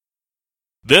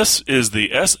This is the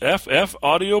SFF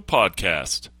Audio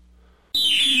Podcast.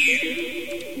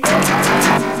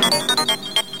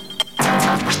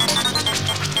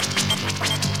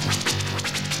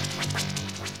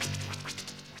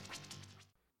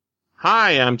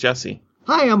 Hi, I'm Jesse.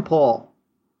 Hi, I'm Paul.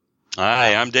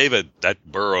 Hi, I'm David, that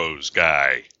Burroughs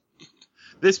guy.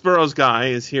 This Burroughs guy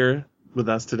is here with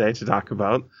us today to talk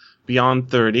about Beyond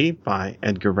 30 by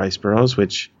Edgar Rice Burroughs,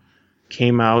 which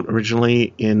came out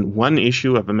originally in one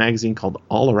issue of a magazine called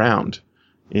All Around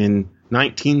in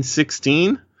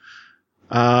 1916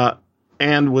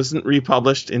 and wasn't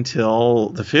republished until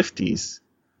the 50s.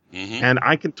 Mm-hmm. And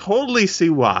I can totally see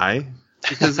why,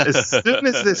 because as soon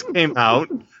as this came out,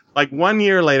 like 1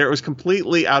 year later, it was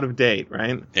completely out of date,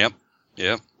 right?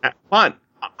 Yep. But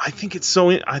I think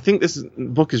I think this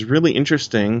book is really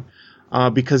interesting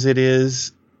because it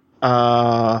is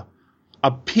a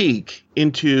peek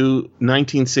into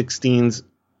 1916's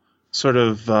sort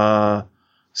of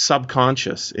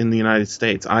subconscious in the United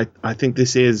States. I think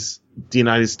this is the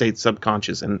United States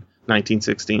subconscious in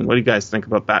 1916. What do you guys think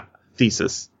about that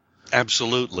thesis?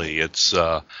 Absolutely. It's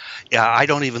I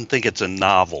don't even think it's a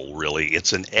novel, really.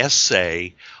 It's an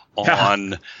essay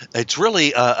on it's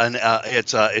really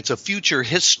it's a future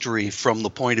history from the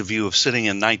point of view of sitting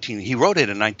in he wrote it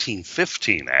in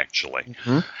 1915 actually.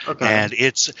 Mm-hmm. Okay. And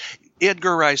it's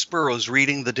Edgar Rice Burroughs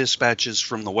reading the dispatches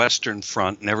from the Western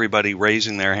Front and everybody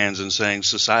raising their hands and saying,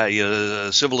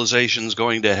 civilization's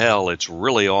going to hell. It's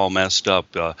really all messed up.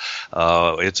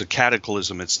 It's a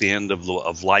cataclysm. It's the end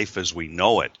of life as we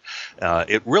know it.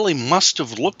 It really must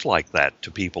have looked like that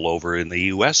to people over in the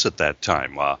U.S. at that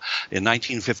time. In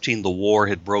 1915, the war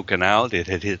had broken out. It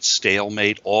had hit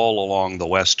stalemate all along the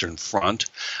Western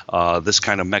Front. This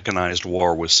kind of mechanized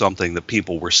war was something that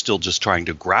people were still just trying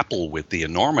to grapple with the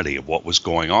enormity of what was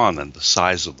going on and the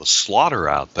size of the slaughter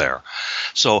out there.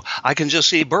 So I can just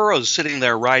see Burroughs sitting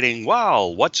there writing, wow,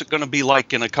 what's it going to be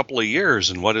like in a couple of years,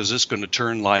 and what is this going to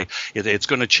turn like? It's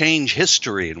going to change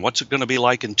history, and what's it going to be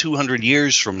like in 200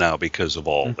 years from now because of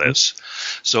all this?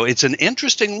 So it's an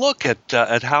interesting look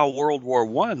at how World War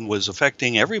I was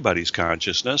affecting everybody's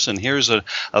consciousness, and here's a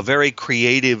very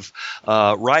creative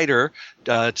writer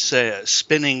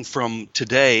spinning from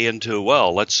today into,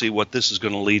 well, let's see what this is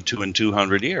going to lead to in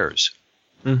 200 years.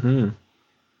 Mm-hmm.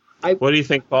 What do you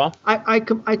think, Paul? I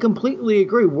completely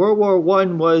agree. World War I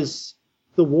was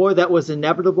the war that was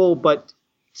inevitable, but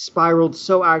spiraled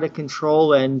so out of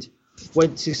control and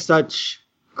went to such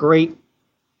great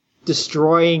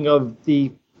destroying of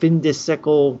the fin de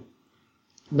siècle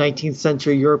 19th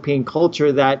century European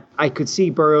culture that I could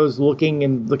see Burroughs looking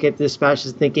at this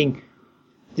passage thinking,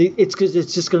 it's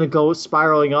just going to go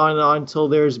spiraling on and on until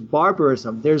there's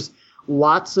barbarism. There's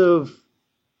lots of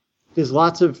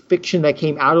fiction that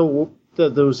came out of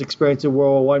those experiences of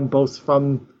World War I, both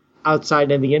from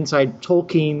outside and the inside.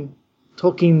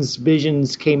 Tolkien's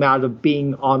visions came out of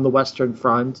being on the Western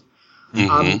Front.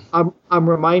 Mm-hmm. I'm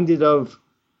reminded of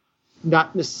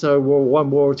not necessarily World War I,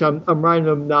 World War II. I'm reminded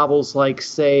of novels like,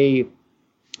 say,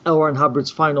 L. Ron Hubbard's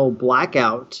Final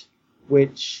Blackout,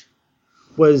 which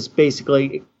was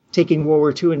basically taking World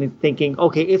War II and thinking,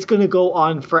 okay, it's going to go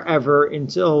on forever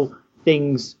until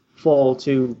things fall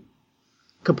to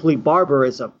complete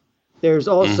barbarism. There's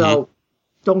also,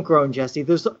 Don't groan, Jesse.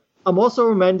 I'm also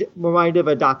reminded of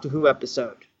a Doctor Who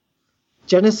episode,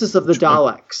 Genesis of the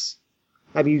Daleks.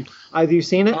 Have either you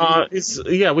seen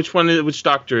it? Which one? Which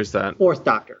Doctor is that? Fourth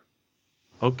Doctor.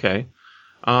 Okay.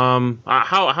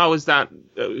 How is that?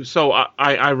 So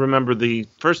I remember the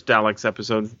first Daleks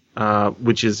episode,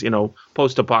 which is,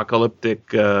 post-apocalyptic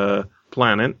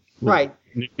planet. Right.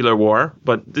 Nuclear war,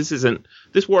 but this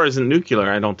war isn't nuclear,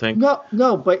 I don't think.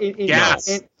 No, but in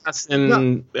gas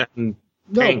and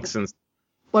tanks and.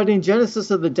 But in Genesis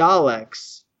of the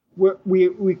Daleks,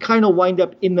 we kind of wind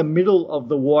up in the middle of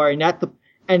the war, and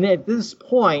at this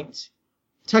point,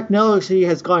 technology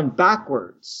has gone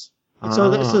backwards.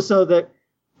 So that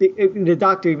the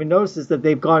Doctor even notices that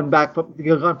they've gone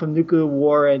from nuclear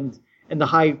war and the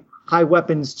high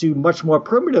weapons to much more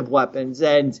primitive weapons,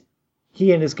 and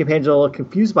he and his companions are a little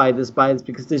confused by this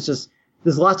because there's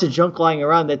lots of junk lying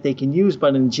around that they can use,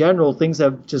 but in general things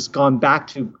have just gone back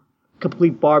to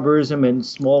complete barbarism and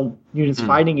small units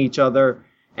fighting each other,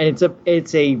 and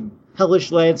it's a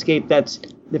hellish landscape that's,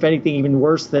 if anything, even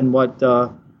worse than what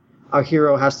our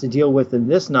hero has to deal with in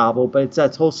this novel. But it's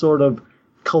that whole sort of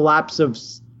collapse of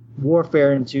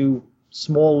warfare into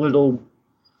small little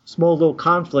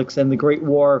conflicts, and the Great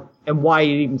War and why it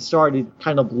even started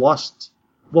kind of lost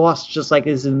just like it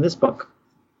is in this book.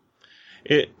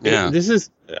 This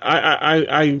is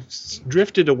I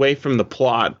drifted away from the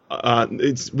plot,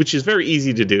 which is very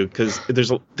easy to do because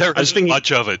there isn't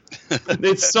much of it.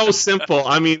 It's so simple.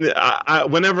 I mean,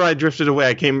 whenever I drifted away,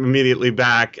 I came immediately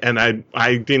back, and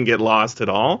I didn't get lost at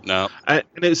all. No, I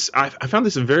found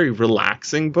this a very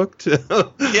relaxing book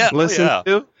to listen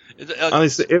to.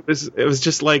 It was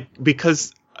just like,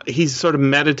 because he's sort of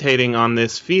meditating on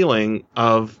this feeling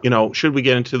of, should we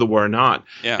get into the war or not?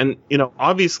 Yeah. And,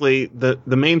 obviously the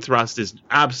main thrust is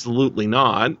absolutely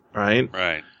not, right?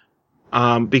 Right.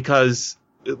 Because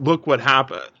look what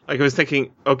happened. Like, I was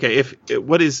thinking, okay,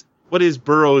 what is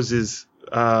Burroughs's,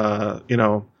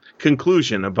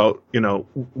 conclusion about,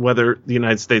 whether the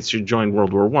United States should join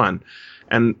World War I?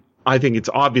 And I think it's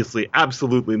obviously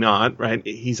absolutely not, right?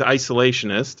 He's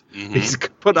isolationist. Mm-hmm. He's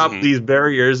put up these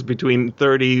barriers between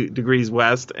 30 degrees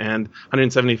west and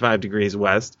 175 degrees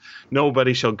west.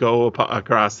 Nobody shall go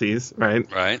across these,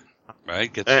 right? Right.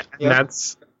 The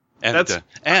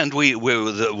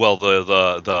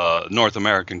North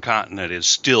American continent is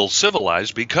still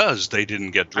civilized because they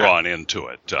didn't get drawn into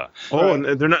it. And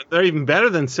they're even better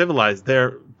than civilized.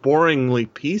 They're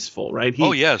boringly peaceful, right?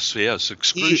 Yes,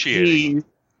 excruciating.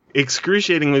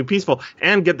 Excruciatingly peaceful.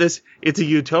 And get this, it's a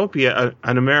utopia,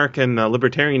 an American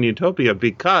libertarian utopia,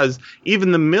 because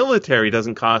even the military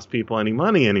doesn't cost people any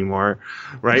money anymore,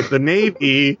 right? The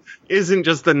Navy isn't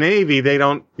just the Navy. They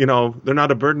don't, they're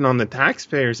not a burden on the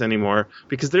taxpayers anymore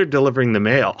because they're delivering the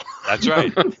mail. That's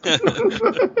right.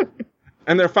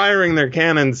 And they're firing their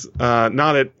cannons,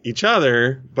 not at each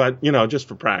other, but, just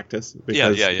for practice.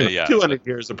 Because, 200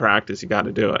 years of practice, you got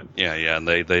to do it. Yeah. And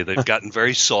they've gotten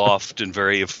very soft and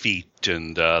very effete.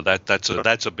 And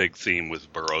that's a big theme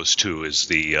with Burroughs, too, is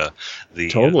the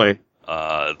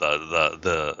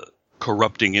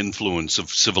corrupting influence of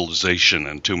civilization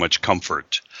and too much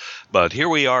comfort. But here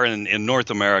we are in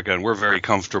North America, and we're very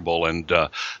comfortable. And the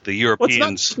Europeans, well, it's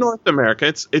not just North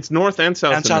America; it's North and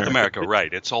South America. South America,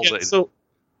 right? It's all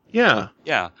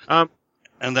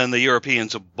And then the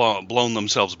Europeans have blown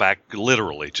themselves back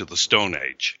literally to the Stone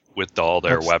Age with all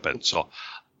their weapons. So,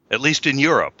 at least in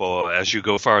Europe, as you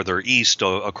go farther east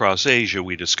across Asia,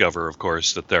 we discover, of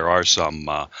course, that there are some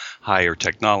higher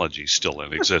technologies still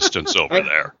in existence over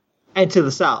there. And to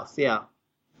the south, yeah.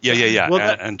 Yeah.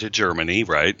 Well, and to Germany,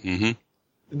 right? Mm-hmm.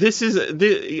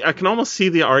 I can almost see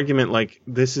the argument like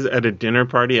this is at a dinner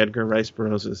party. Edgar Rice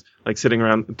Burroughs is like sitting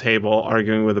around the table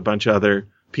arguing with a bunch of other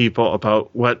people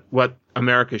about what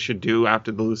America should do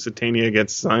after the Lusitania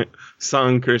gets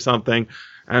sunk or something.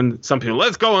 And some people,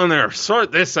 let's go in there,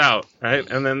 sort this out, right?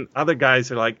 And then other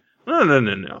guys are like,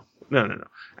 no.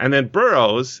 And then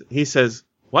Burroughs, he says,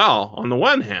 well, on the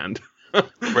one hand,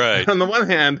 right. On the one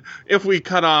hand, if we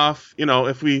cut off,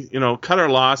 cut our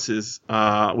losses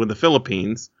with the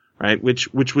Philippines, right?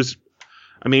 Which was,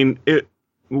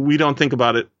 we don't think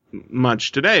about it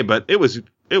much today, but it was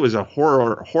a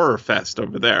horror fest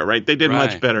over there, right? They did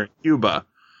much better in Cuba,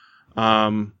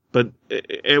 but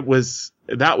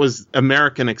that was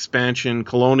American expansion,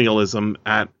 colonialism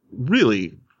at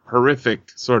really horrific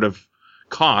sort of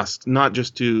cost, not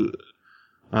just to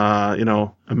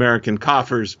American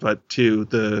coffers, but to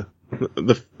the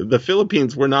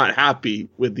Philippines were not happy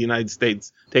with the United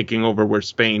States taking over where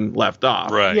Spain left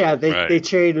off. Right. Yeah, they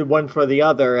traded one for the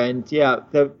other, and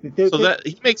that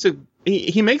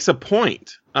he makes a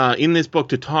point in this book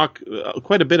to talk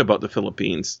quite a bit about the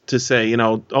Philippines, to say,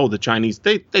 the Chinese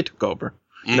they took over.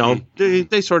 Mm-hmm.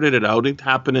 They sorted it out. It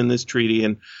happened in this treaty,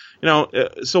 and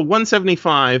so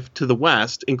 175 to the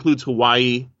west includes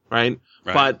Hawaii, right?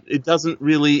 But it doesn't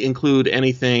really include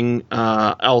anything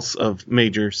else of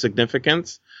major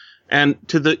significance. And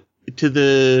to the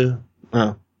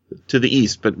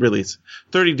east, but really it's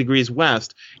 30 degrees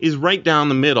west, is right down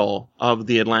the middle of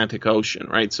the Atlantic Ocean,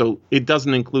 right? So it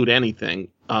doesn't include anything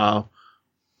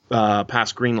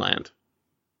past Greenland.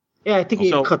 Yeah, I think he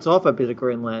cuts off a bit of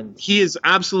Greenland. He is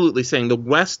absolutely saying the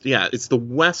West, it's the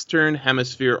Western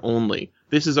Hemisphere only.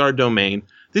 This is our domain.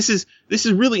 This is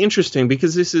really interesting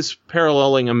because this is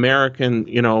paralleling American,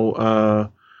 pattern.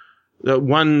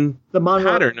 The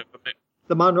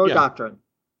Monroe Doctrine.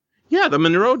 Yeah, the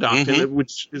Monroe Doctrine,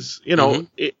 which is,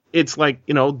 it's like,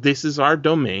 this is our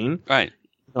domain. Right.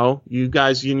 You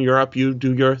guys in Europe, you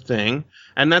do your thing.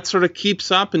 And that sort of keeps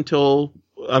up until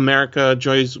America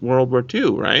joins World War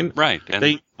II, right? Right.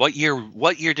 And what year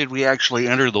did we actually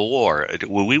enter the war?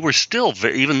 Well, we were still,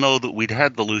 even though that we'd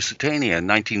had the Lusitania in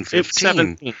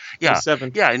 1915. In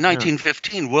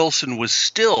 1915, Wilson was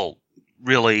still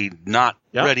really not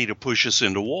ready to push us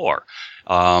into war.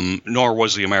 Nor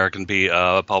was the American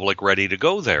public ready to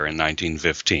go there in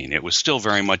 1915. It was still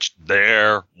very much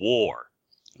their war.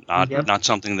 not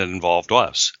something that involved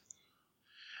us.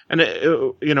 And,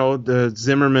 the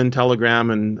Zimmerman telegram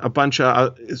and a bunch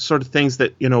of sort of things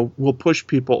that, will push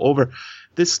people over.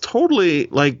 This totally,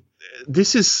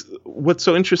 this is what's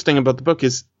so interesting about the book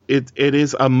is it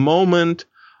is a moment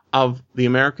of the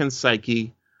American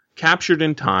psyche captured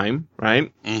in time,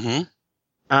 right? Mm-hmm.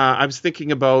 I was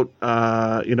thinking about,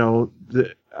 I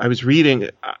was reading,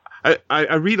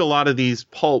 I read a lot of these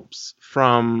pulps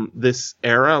from this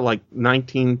era, like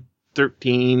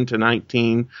 1913 to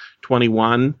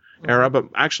 1921 era, but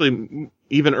actually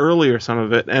even earlier, some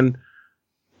of it. And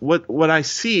what I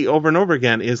see over and over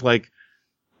again is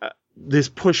this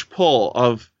push-pull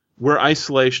of we're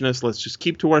isolationists, let's just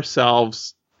keep to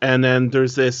ourselves. And then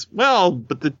there's this,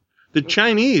 but the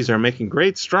Chinese are making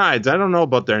great strides. I don't know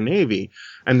about their Navy.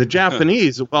 And the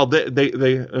Japanese,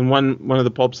 they in one of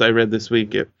the pulps I read this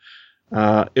week, it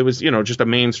was, just a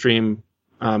mainstream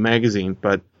magazine,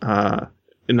 but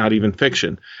not even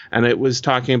fiction. And it was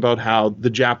talking about how the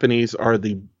Japanese are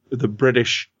the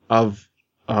British of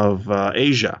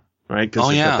Asia, right?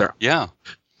 They're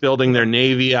building their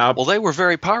Navy up. Well, they were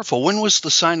very powerful. When was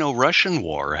the Sino-Russian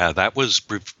War? That was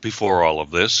before all of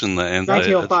this. In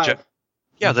 1905.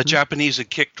 The Japanese had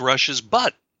kicked Russia's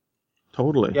butt.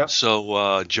 Totally. Yep.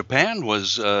 So Japan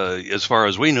was, as far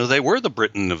as we knew, they were the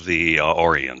Britain of the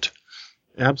Orient.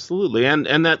 Absolutely.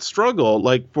 And that struggle,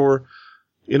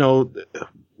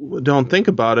 don't think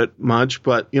about it much,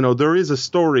 but, there is a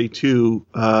story to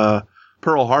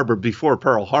Pearl Harbor before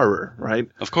Pearl Harbor, right?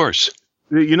 Of course.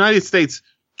 The United States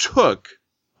took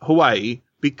Hawaii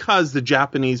because the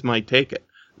Japanese might take it.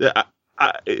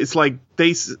 It's like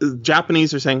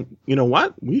Japanese are saying, you know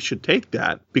what? We should take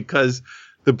that because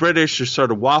the British are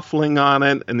sort of waffling on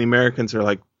it, and the Americans are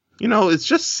like, it's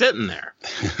just sitting there.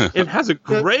 It has a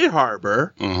great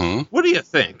harbor. Mm-hmm. What do you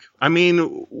think? I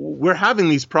mean, we're having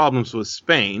these problems with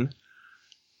Spain,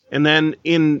 and then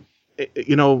in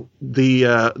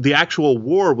the actual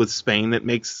war with Spain that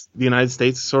makes the United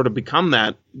States sort of become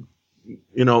that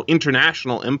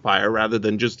international empire rather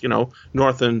than just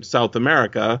North and South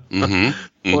America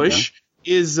push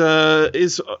is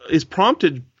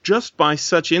prompted just by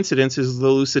such incidents as the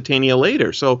Lusitania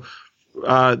later. So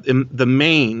the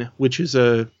Maine, which is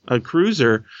a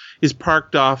cruiser, is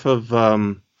parked off of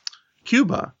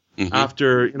Cuba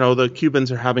after the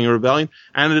Cubans are having a rebellion,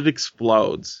 and it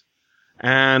explodes.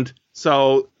 And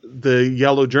so the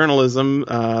yellow journalism,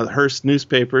 Hearst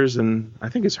newspapers, and I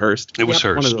think it's Hearst. It was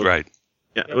Hearst, right?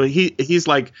 Yeah, well, he's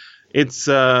like, it's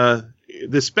the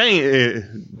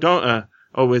Spain.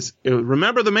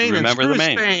 Remember the Maine. Remember the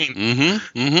Maine. Spain.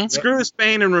 Mm-hmm. Screw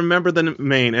Spain and remember the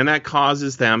Maine, and that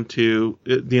causes them to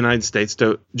the United States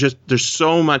to just. There's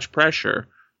so much pressure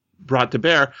brought to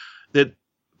bear that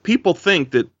people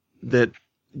think that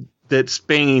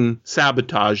Spain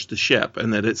sabotaged the ship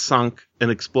and that it sunk and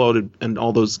exploded and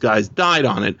all those guys died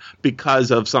on it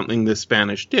because of something the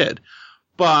Spanish did.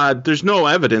 But there's no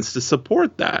evidence to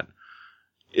support that.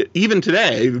 Even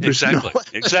today, there's no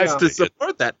evidence to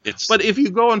support that. But if you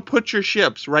go and put your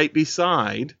ships right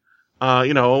beside,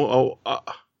 enemy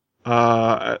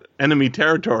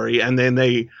territory, and then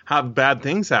they have bad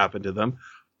things happen to them,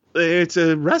 it's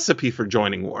a recipe for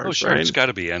joining wars. Oh, sure. Right? It's got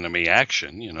to be enemy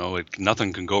action.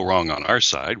 Nothing can go wrong on our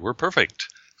side. We're perfect.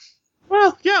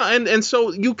 Well, yeah, and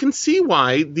so you can see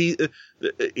why the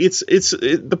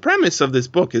premise of this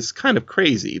book is kind of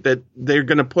crazy, that they're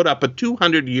going to put up a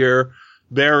 200-year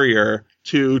barrier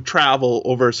to travel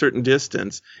over a certain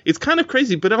distance. It's kind of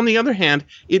crazy, but on the other hand,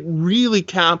 it really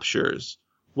captures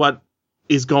what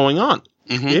is going on.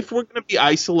 Mm-hmm. If we're going to be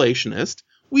isolationist,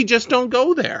 we just don't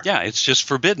go there. Yeah, it's just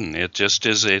forbidden. It just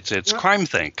is. It's crime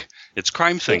think. It's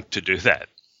crime think to do that.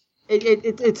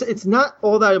 It's not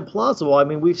all that implausible. I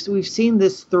mean, we've seen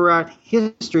this throughout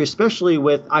history, especially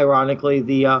with, ironically,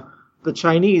 the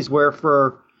Chinese, where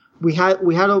the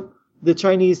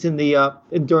Chinese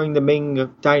during the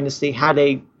Ming Dynasty had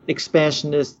a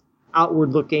expansionist,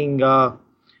 outward-looking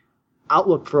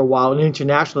outlook for a while. And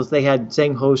internationalists, they had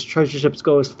Zheng He's treasure ships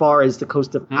go as far as the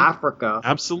coast of Africa.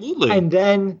 Absolutely. And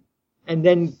then,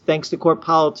 thanks to court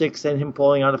politics and him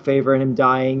falling out of favor and him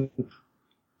dying,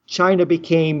 China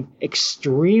became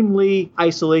extremely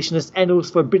isolationist, and it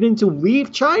was forbidden to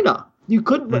leave China. You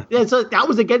couldn't. That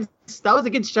was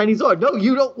against Chinese law. No,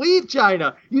 you don't leave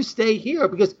China. You stay here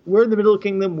because we're in the Middle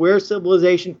Kingdom. We're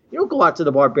civilization. You don't go out to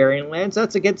the barbarian lands.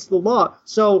 That's against the law.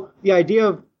 So the idea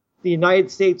of the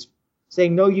United States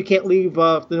saying no, you can't leave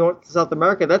the North to South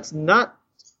America. That's not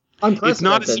unprecedented. It's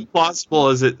not as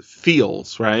implausible as it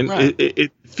feels, right?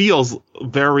 It feels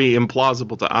very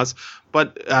implausible to us.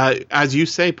 But as you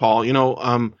say, Paul,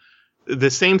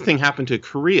 the same thing happened to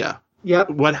Korea Yep.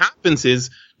 what happens is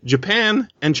Japan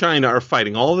and China are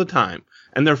fighting all the time,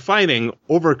 and they're fighting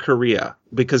over Korea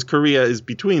because Korea is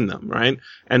between them, right?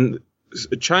 And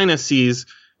China sees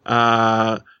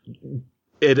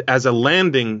it as a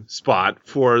landing spot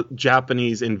for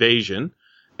Japanese invasion,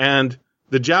 and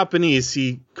the Japanese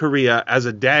see Korea as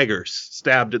a dagger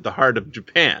stabbed at the heart of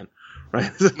Japan,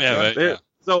 right? Yeah.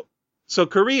 So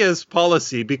Korea's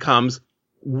policy becomes,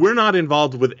 we're not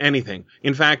involved with anything.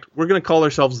 In fact, we're going to call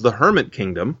ourselves the Hermit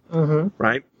Kingdom,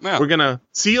 right? Yeah. We're going to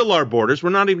seal our borders. We're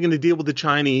not even going to deal with the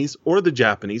Chinese or the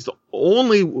Japanese.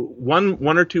 Only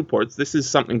one or two ports. This is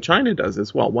something China does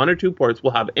as well. 1 or 2 ports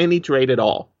will have any trade at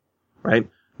all, right?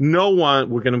 No one.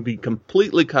 We're going to be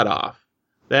completely cut off.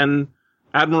 Then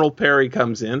Admiral Perry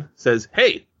comes in, says,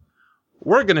 "Hey,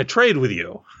 we're going to trade with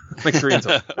you." The Koreans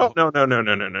are, no.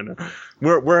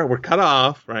 We're cut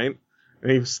off, right?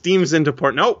 And he steams into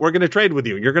port. No, we're going to trade with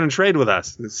you. You're going to trade with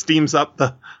us. It steams up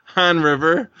the Han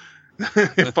River.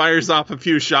 It fires off a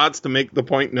few shots to make the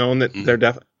point known that they're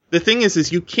definitely. The thing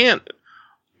is you can't.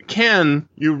 Can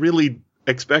you really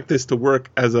expect this to work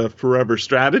as a forever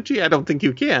strategy? I don't think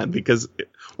you can, because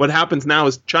what happens now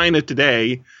is China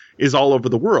today is all over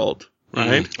the world,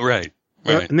 right?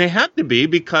 Right. And they had to be,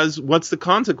 because what's the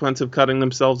consequence of cutting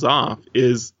themselves off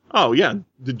is,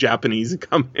 the Japanese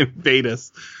come invade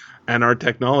us and our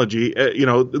technology,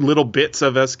 little bits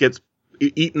of us gets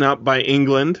eaten up by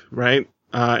England, right?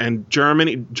 And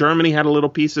Germany had a little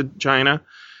piece of China.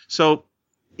 So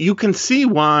you can see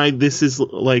why this is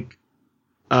like,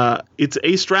 it's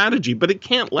a strategy, but it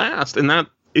can't last. And that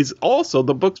is also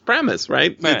the book's premise,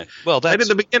 right? Right. Well, that's right at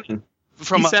the beginning.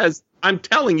 He says, I'm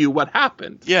telling you what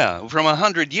happened. Yeah, from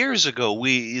 100 years ago,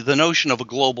 the notion of a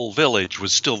global village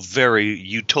was still very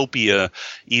utopia.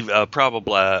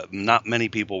 Probably not many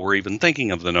people were even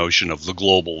thinking of the notion of the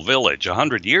global village.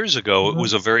 100 years ago, it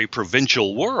was a very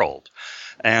provincial world.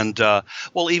 And,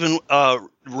 even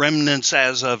remnants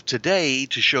as of today,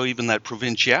 to show even that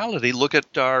provinciality, look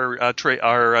at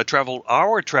our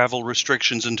travel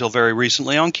restrictions until very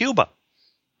recently on Cuba.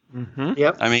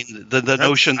 Yep. I mean, the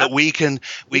notion that we can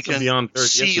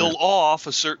seal off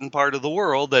a certain part of the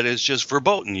world that is just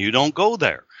verboten. You don't go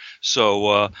there.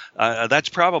 So that's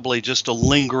probably just a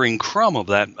lingering crumb of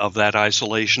that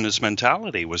isolationist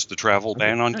mentality, was the travel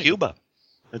ban on Cuba.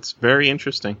 It's very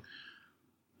interesting.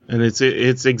 And it's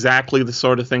exactly the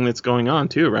sort of thing that's going on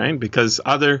too, right? Because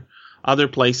other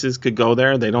places could go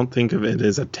there. They don't think of it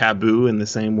as a taboo in the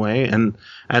same way, and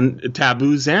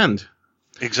taboos end.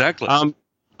 Exactly.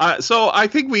 So I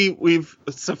think we've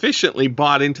sufficiently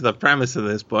bought into the premise of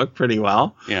this book pretty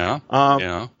well. Yeah.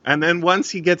 And then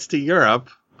once he gets to Europe,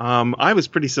 I was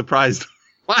pretty surprised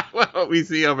by what we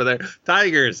see over there.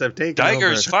 Tigers have taken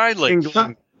over finally.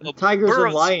 England. Tigers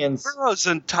and lions. Burroughs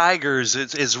and tigers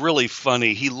is really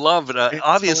funny. He loved,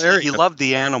 obviously, hilarious. He loved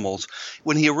the animals.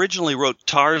 When he originally wrote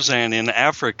Tarzan in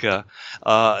Africa,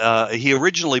 he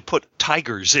originally put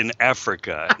tigers in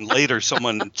Africa. And later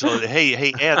someone told,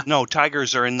 hey, Ed, no,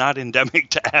 tigers are not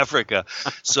endemic to Africa.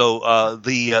 So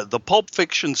the Pulp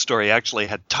Fiction story actually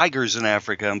had tigers in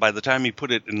Africa, and by the time he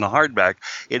put it in the hardback,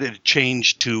 it had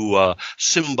changed to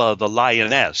Simba the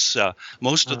lioness.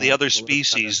 Most of the other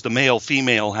species, the male,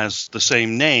 female, has the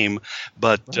same name,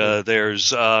 but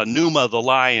there's Numa the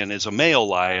lion is a male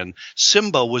lion.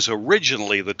 Simba was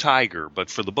originally the tiger, but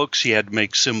for the books he had to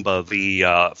make Simba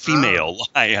the female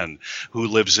lion who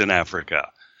lives in Africa.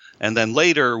 And then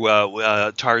later,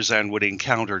 Tarzan would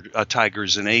encounter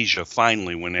tigers in Asia,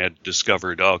 finally, when Ed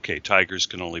discovered, okay, tigers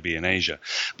can only be in Asia.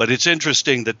 But it's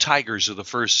interesting that tigers are the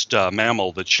first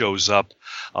mammal that shows up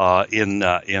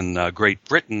in Great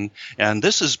Britain. And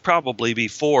this is probably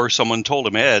before someone told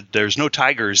him, Ed, there's no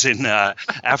tigers in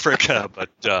Africa.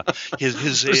 But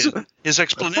his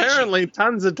explanation. Apparently,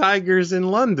 tons of tigers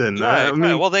in London. Right, I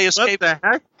mean, well, they escaped. What the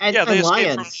heck? They escaped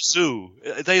lions. from the zoo.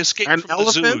 They escaped And from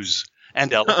elephants? the zoos.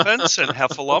 And elephants and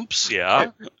heffalumps,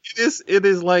 yeah. It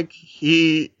is like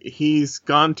he's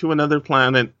gone to another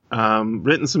planet,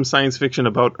 written some science fiction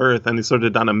about Earth, and he's sort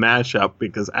of done a mashup,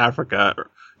 because Africa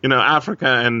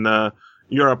and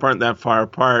Europe aren't that far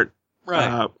apart.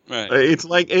 Right. Right. It's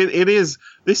like it is.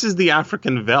 This is the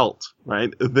African veldt,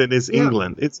 right? That is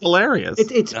England. It's hilarious.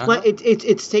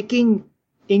 It's taking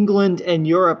England and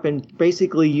Europe and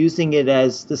basically using it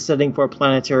as the setting for a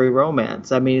planetary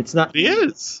romance. I mean, it's not. It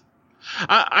is.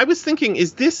 I was thinking,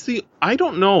 is this I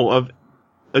don't know of,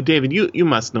 David, you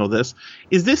must know this.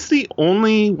 Is this the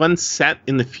only one set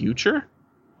in the future?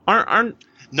 Aren't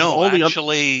No,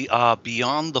 actually,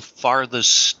 Beyond the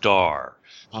Farthest Star.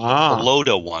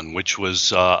 Pelota one, which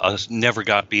was never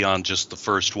got beyond just the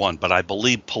first one. But I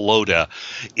believe Pelota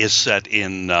is set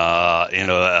in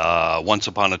once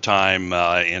upon a time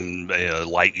in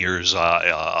light years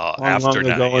after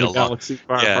long ago in a galaxy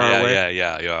far away.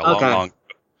 Yeah. Okay. Long.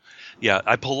 Yeah,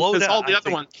 Pelota. Because all the other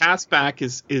one, Castback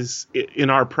is in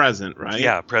our present, right?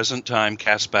 Yeah, present time.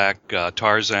 Castback,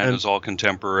 Tarzan is all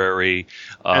contemporary.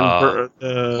 And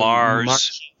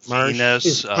Mars,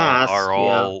 Venus are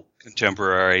all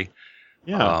contemporary.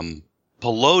 Yeah.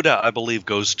 Pelota, I believe,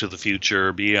 goes to the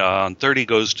future. Beyond 30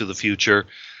 goes to the future.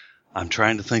 I'm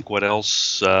trying to think what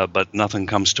else, but nothing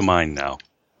comes to mind now.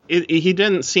 He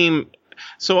didn't seem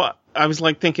so. I was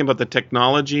like thinking about the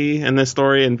technology in this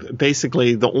story, and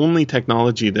basically the only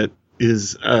technology that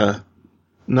is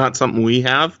not something we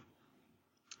have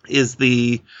is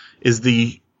the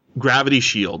gravity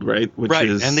shield, right? Which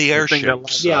is and the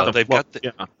airships. They've got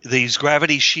these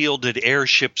gravity shielded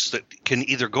airships that can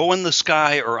either go in the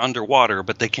sky or underwater,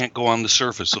 but they can't go on the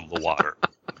surface of the water.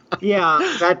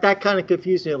 Yeah, that kind of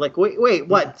confused me. Like, wait,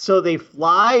 what? So they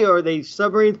fly or they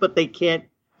submarines, but they can't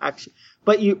actually.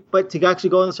 But to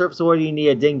actually go on the surface of the water, you need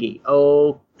a dinghy.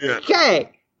 Okay.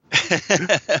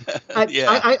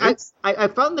 I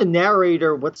found the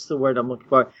narrator. What's the word I'm looking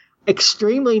for?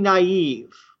 Extremely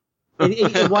naive. And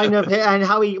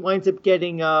how he winds up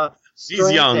getting stranded.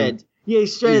 He's young. Yeah,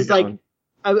 he's stranded. He's like, young.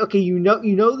 Okay, you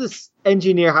know this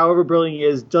engineer, however brilliant he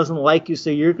is, doesn't like you,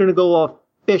 so you're going to go off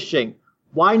fishing.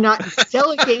 Why not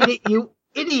delegate it, you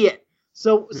idiot?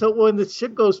 So when the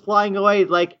ship goes flying away,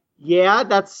 like, yeah,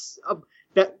 that's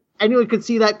that anyone could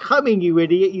see that coming, you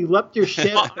idiot. You left your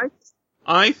ship.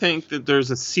 I think that there's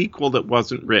a sequel that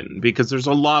wasn't written because there's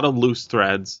a lot of loose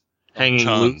threads hanging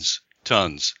loose.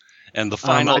 Tons. And the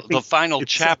final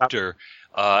chapter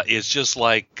is just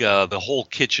like the whole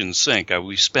kitchen sink.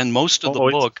 We spend most of the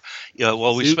book.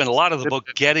 We spend a lot of the book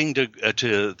getting to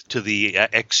the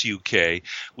ex-UK.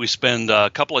 We spend a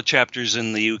couple of chapters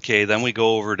in the UK. Then we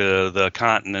go over to the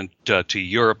continent, to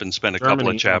Europe, and spend a couple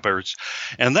of chapters.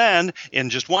 And then in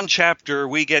just one chapter,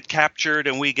 we get captured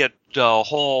and we get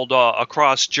hauled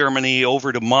across Germany,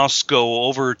 over to Moscow,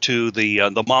 over to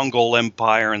the Mongol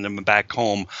Empire, and then back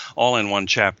home, all in one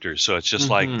chapter. So it's just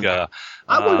like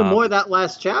I wanted more of that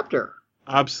last chapter.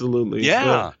 Absolutely.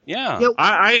 Yeah.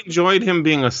 I enjoyed him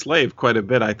being a slave quite a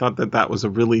bit. I thought that was a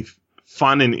really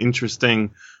fun and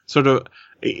interesting sort of.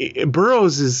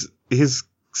 Burroughs his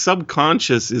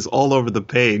subconscious is all over the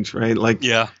page, right? Like,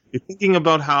 you're thinking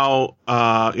about how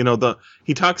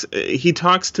he talks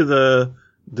to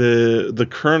the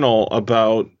colonel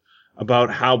about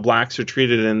how blacks are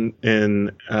treated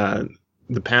in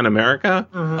the Pan America,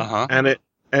 and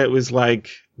it was like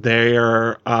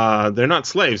they're not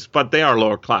slaves, but they are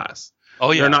lower class.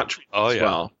 They're not treated as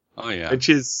well. Which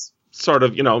is sort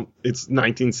of, it's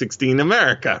 1916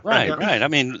 America. Right. I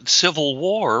mean, Civil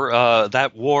War,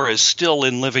 that war is still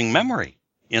in living memory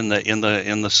in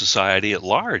the society at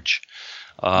large.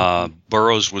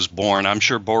 Burroughs was born. I'm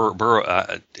sure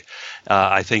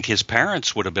I think his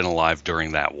parents would have been alive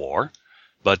during that war,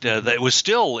 but it was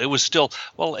still.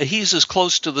 Well, he's as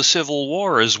close to the Civil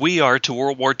War as we are to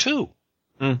World War II.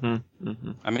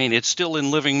 I mean, it's still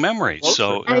in living memory.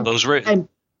 So and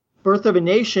Birth of a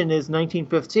Nation is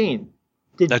 1915.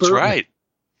 That's right.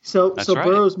 So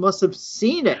Burroughs must have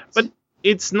seen it. But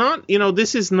it's not.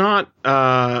 This is not.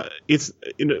 It's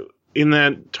in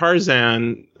that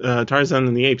Tarzan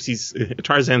and the Apes.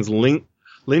 Tarzan's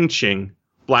lynching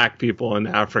black people in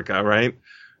Africa, right?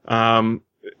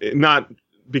 Not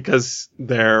because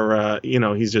they're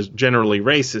he's just generally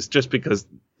racist, just because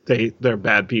they're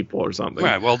bad people or something.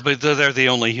 Right. Well, but they're the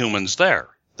only humans there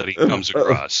that he comes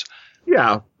across.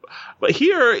 Yeah. But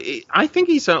here, I think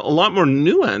he's a lot more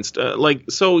nuanced.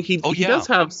 He does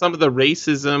have some of the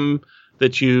racism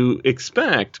that you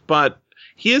expect, but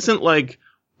he isn't like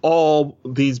all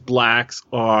these blacks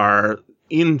are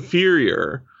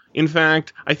inferior. In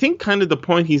fact, I think kind of the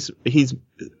point he's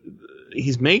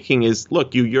making is,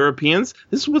 look, you Europeans,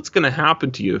 this is what's going to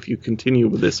happen to you if you continue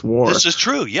with this war. This is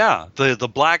true, yeah.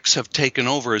 The blacks have taken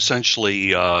over essentially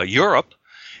Europe.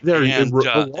 They're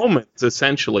the Romans,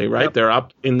 essentially, right? Yep. They're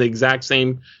up in the exact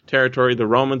same territory the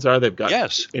Romans are. They've got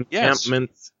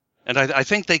encampments. And I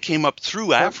think they came up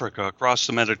through Africa, across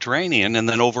the Mediterranean, and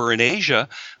then over in Asia.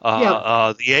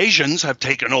 The Asians have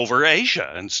taken over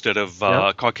Asia instead of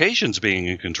Caucasians being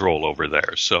in control over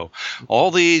there. So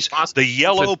all these, the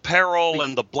Yellow Peril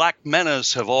and the Black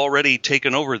Menace have already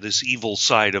taken over this evil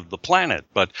side of the planet.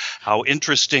 But how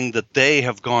interesting that they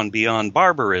have gone beyond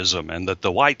barbarism and that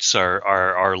the whites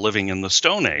are living in the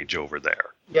Stone Age over there.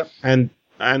 Yep. And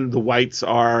the whites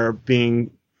are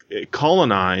being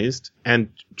colonized and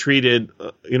treated,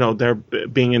 they're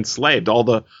being enslaved. All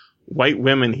the white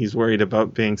women he's worried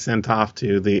about being sent off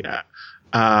to the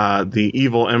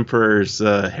evil emperor's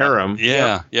harem.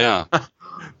 Yeah.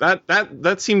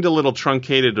 That seemed a little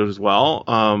truncated as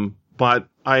well. But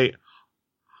I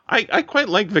quite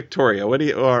like Victoria.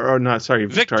 Victory.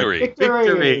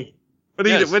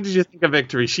 What did you think of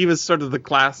Victory? She was sort of the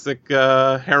classic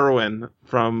heroine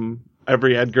from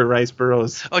every Edgar Rice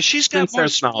Burroughs. Oh, she's got more.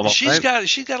 Novel, she's got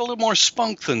a little more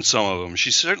spunk than some of them.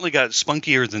 She's certainly got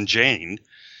spunkier than Jane.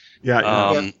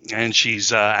 Yeah. And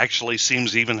she's actually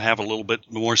seems to even have a little bit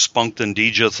more spunk than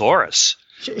Dejah Thoris,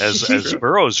 as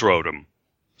Burroughs wrote him.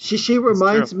 She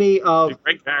reminds me of. She's a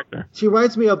great character. She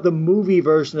reminds me of the movie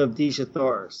version of Dejah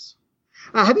Thoris.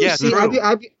 Have you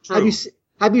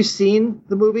Have you seen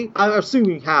the movie? I assume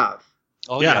you have.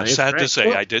 Oh, yeah. Sad to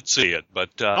say, I did see it. But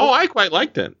I quite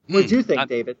liked it. What did you think,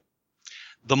 David?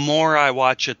 The more I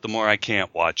watch it, the more I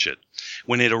can't watch it.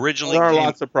 When it originally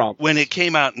lots of problems. When it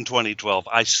came out in 2012,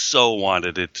 I so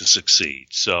wanted it to succeed.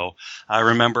 So I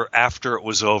remember after it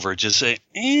was over, just saying,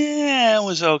 it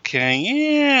was okay.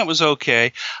 Yeah, it was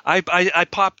okay. I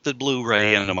popped the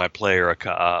Blu-ray into my player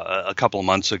a couple of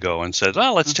months ago and said,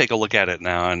 let's take a look at it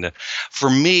now. And for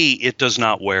me, it does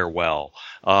not wear well.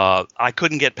 I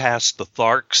couldn't get past the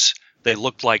Tharks. They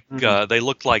looked like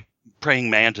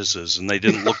praying mantises, and they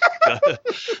didn't look.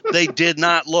 They did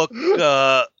not look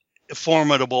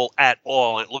formidable at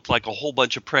all. It looked like a whole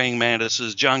bunch of praying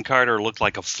mantises. John Carter looked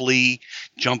like a flea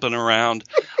jumping around.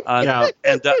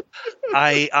 And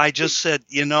I just said,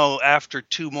 after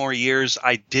 2 more years,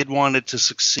 I did want it to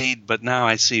succeed, but now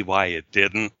I see why it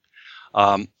didn't.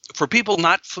 For people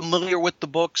not familiar with the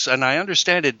books, and I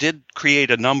understand it did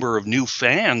create a number of new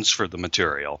fans for the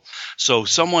material. So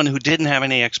someone who didn't have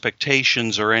any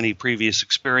expectations or any previous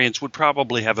experience would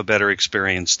probably have a better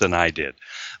experience than I did.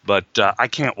 But I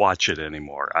can't watch it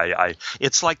anymore.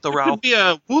 It's like the Ralph. It could be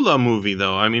a Woola movie,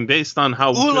 though. I mean, based on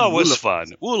how Woola was fun.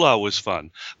 Woola was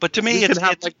fun. But to me, it's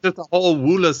have like just a whole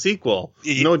Woola sequel.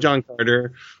 No John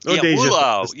Carter. No Dejah.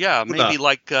 Woola. Yeah,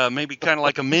 maybe kind of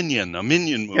like a Minion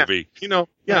movie.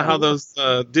 Yeah, how those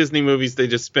Disney movies, they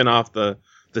just spin off the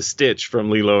Stitch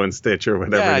from Lilo and Stitch or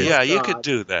whatever. Yeah, you could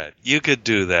do that.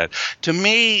 To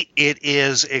me, it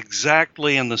is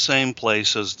exactly in the same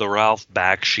place as the Ralph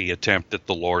Bakshi attempt at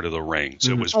The Lord of the Rings.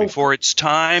 It was before its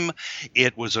time.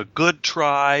 It was a good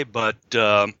try, but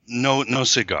no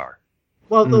cigar.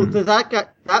 Well,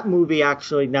 that movie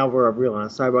actually, now we're real on a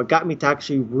sidebar, got me to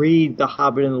actually read The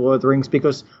Hobbit and The Lord of the Rings,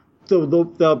 because the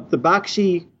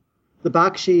Bakshi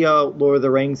Lord of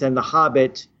the Rings and The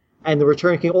Hobbit and The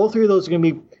Return of the King, all 3 of those are going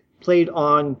to be played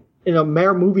in a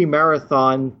movie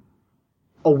marathon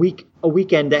a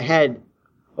weekend ahead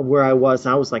of where I was.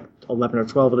 And I was like 11 or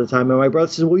 12 at the time. And my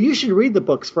brother says, well, you should read the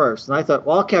books first. And I thought,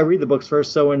 well, okay, I'll read the books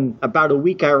first. So in about a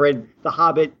week, I read The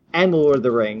Hobbit and The Lord of the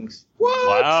Rings.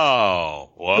 What? Wow.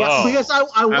 Yeah, because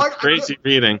That's crazy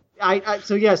reading.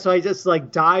 So I just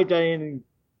like dived in and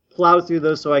plowed through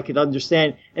those so I could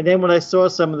understand. And then when I saw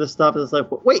some of the stuff, I was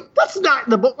like, wait, that's not in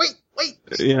the book. Wait.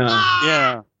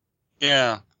 Yeah.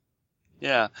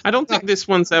 I don't think this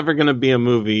one's ever going to be a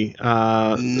movie.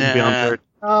 Nah.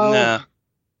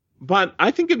 But I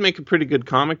think it'd make a pretty good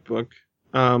comic book.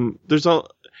 I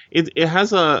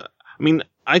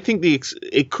think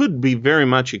it could be very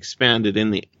much expanded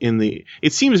in the.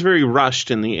 It seems very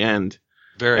rushed in the end.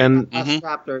 And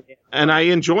I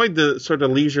enjoyed the sort of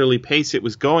leisurely pace it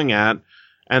was going at,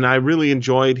 and I really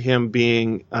enjoyed him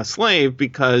being a slave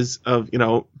because of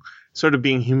sort of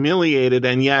being humiliated,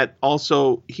 and yet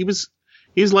also he's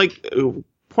like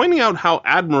pointing out how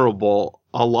admirable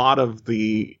a lot of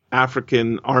the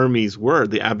African armies were,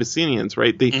 the Abyssinians,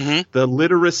 right? The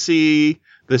literacy,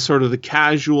 the sort of the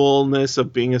casualness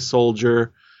of being a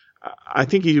soldier. I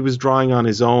think he was drawing on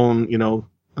his own,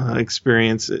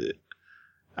 experience.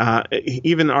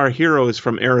 Even our hero is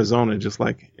from Arizona, just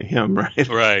like him,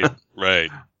 right? Right.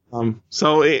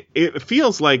 So it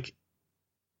feels like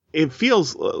a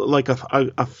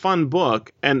fun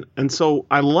book, and so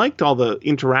I liked all the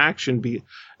interaction.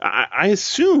 I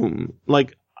assume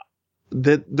like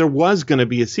that there was going to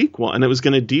be a sequel, and it was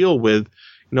going to deal with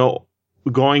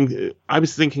going. I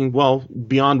was thinking, well,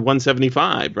 beyond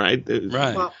 175, right?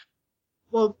 Right.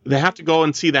 Well, they have to go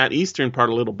and see that eastern part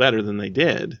a little better than they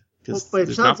did. But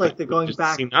it sounds like they're going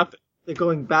back. They're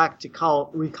going back to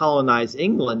recolonize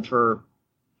England for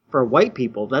white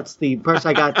people. That's the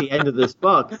impression I got at the end of this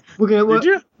book. Did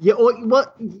you? Yeah.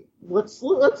 What? Let's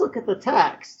look at the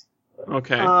text.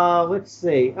 Okay. Let's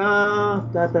see.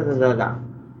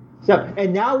 So,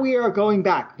 and now we are going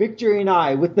back, Victory and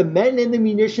I, with the men and the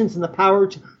munitions and the power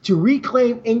to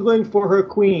reclaim England for her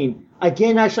queen.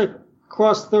 Again, I shall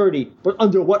cross 30, but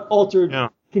under what altered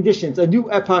conditions? A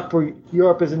new epoch for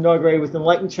Europe is inaugurated with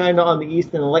enlightened China on the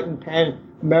east and enlightened Pan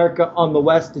America on the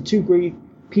west, the two great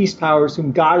peace powers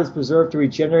whom God has preserved to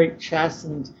regenerate,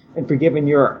 chastened, and forgiven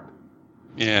Europe.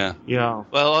 Yeah. Yeah.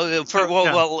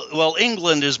 Well,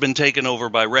 England has been taken over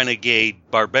by renegade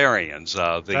barbarians.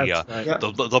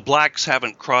 The blacks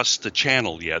haven't crossed the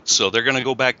channel yet, so they're going to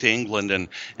go back to England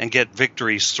and get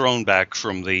victories thrown back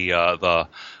from the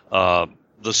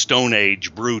Stone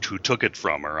Age brute who took it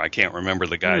from her. I can't remember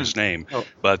the guy's name,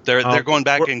 but they're going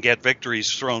back and get victories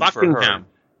thrown for her.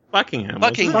 Buckingham,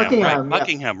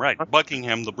 right.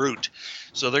 Buckingham the Brute.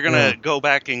 So they're going to go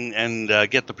back and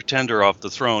get the Pretender off the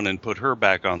throne and put her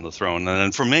back on the throne. And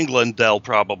then from England, they'll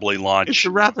probably launch. It's a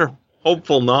rather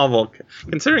hopeful novel,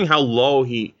 considering how low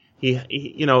he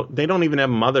they don't even have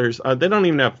mothers. They don't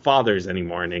even have fathers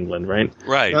anymore in England, right?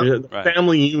 Right. The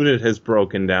family unit has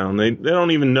broken down. They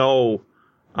don't even know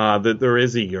that there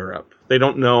is a Europe. They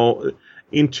don't know.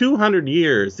 In 200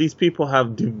 years, these people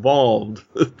have devolved.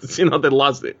 They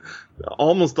lost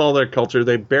almost all their culture.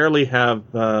 They barely have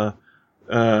the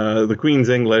Queen's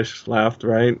English left,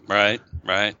 right? Right.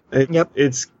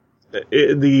 It's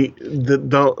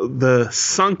the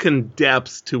sunken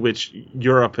depths to which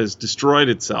Europe has destroyed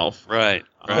itself. Right.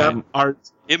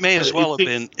 It may as well have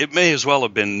been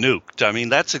nuked. I mean,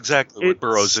 that's exactly what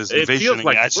Burroughs is envisioning,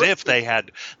 as if they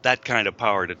had that kind of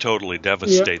power to totally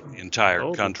devastate the entire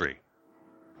country.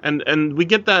 And we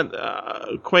get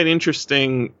that quite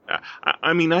interesting.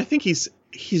 I mean, I think he's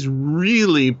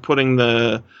really putting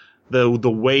the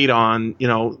weight on.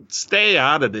 Stay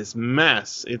out of this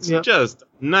mess. It's just a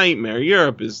nightmare.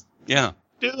 Europe is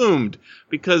doomed,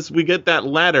 because we get that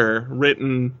letter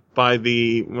written by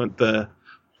the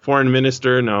foreign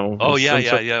minister. No. Oh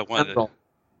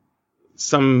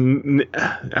some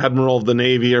admiral of the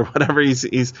Navy or whatever.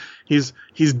 He's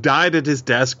died at his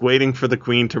desk waiting for the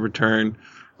Queen to return.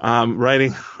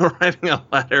 Writing a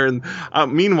letter, and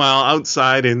meanwhile,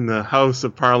 outside in the House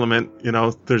of Parliament,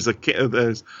 there's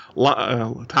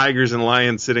tigers and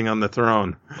lions sitting on the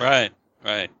throne. Right.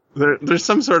 There's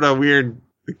some sort of weird,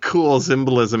 cool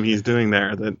symbolism he's doing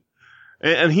there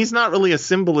and he's not really a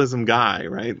symbolism guy,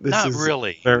 right? Not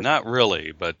really,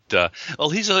 but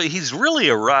he's really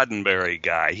a Roddenberry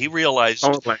guy. He realized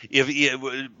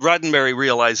Roddenberry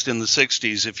realized in the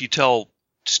 60s, if you tell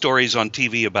stories on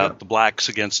TV about the blacks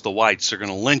against the whites, they're going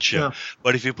to lynch you. Yeah.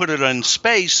 But if you put it in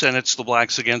space and it's the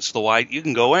blacks against the white, you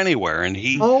can go anywhere. And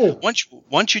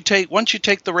once you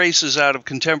take the races out of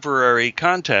contemporary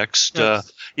context,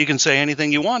 you can say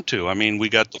anything you want to. I mean, we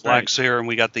got the blacks here, and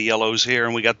we got the yellows here,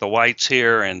 and we got the whites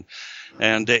here, and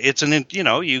it's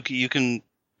you can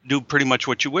do pretty much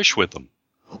what you wish with them.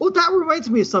 Well, that reminds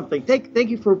me of something. Thank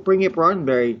you for bringing up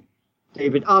Roddenberry,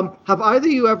 David. Have either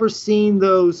of you ever seen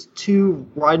those two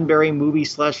Roddenberry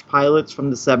movies / pilots from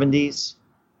the 70s?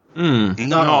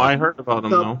 No, I heard about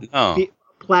them, though. No.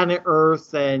 Planet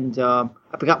Earth and I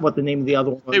forgot what the name of the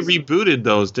other one was. They rebooted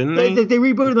those, didn't they? They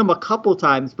rebooted them a couple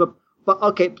times, but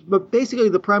basically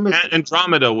the premise...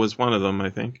 Andromeda was one of them, I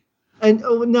think. And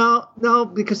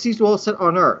no, because these were all set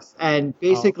on Earth. And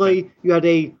basically you had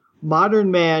a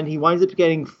modern man. He winds up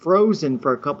getting frozen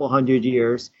for a couple hundred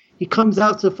years. He comes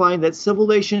out to find that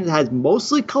civilization has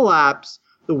mostly collapsed.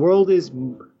 The world is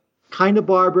kind of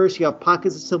barbarous. You have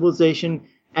pockets of civilization.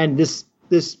 And this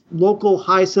local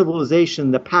high civilization,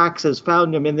 the Pax, has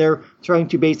found him. And they're trying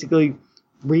to basically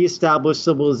reestablish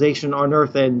civilization on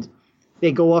Earth. And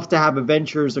they go off to have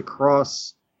adventures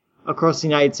across the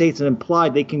United States. And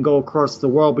implied they can go across the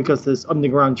world because of this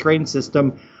underground train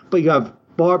system. But you have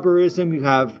barbarism. You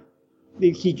have...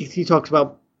 He talks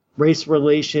about race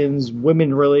relations,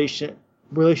 women relations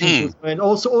with women,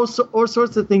 also all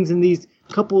sorts of things in these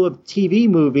couple of TV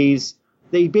movies.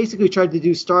 They basically tried to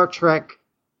do Star Trek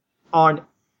on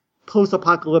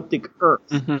post-apocalyptic Earth.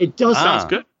 Mm-hmm. It does sounds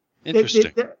good.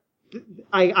 Interesting.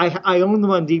 I own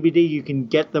them on DVD. You can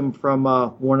get them from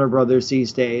Warner Brothers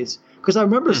these days. Because I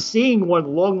remember seeing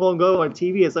one long ago on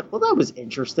TV. It's like, well, that was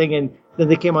interesting. And then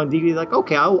they came on DVD. Like,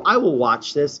 okay, I will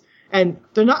watch this. And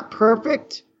they're not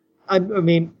perfect. I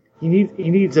mean, he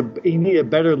needs a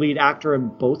better lead actor in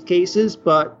both cases.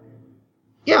 But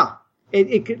yeah,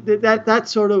 that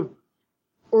sort of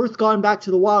Earth gone back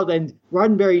to the wild. And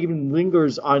Roddenberry even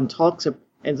lingers on talks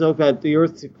about the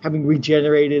Earth having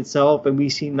regenerated itself, and we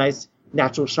see nice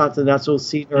natural shots of natural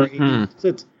scenery. Mm-hmm.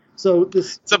 It's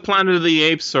a Planet of the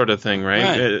Apes sort of thing,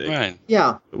 right? Right.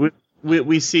 Yeah.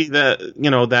 We see that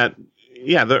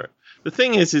the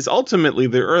thing is ultimately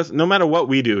the Earth, no matter what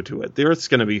we do to it, the Earth's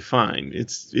going to be fine.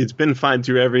 It's been fine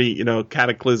through every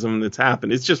cataclysm that's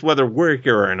happened. It's just whether we're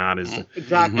here or not is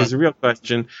the real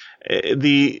question.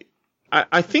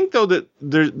 I think though that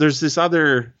there's this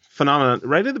other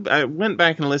phenomenon. I went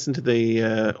back and listened to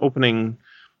the opening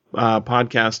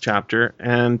podcast chapter,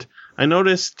 and I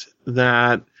noticed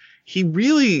that he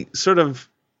really sort of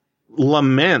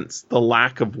laments the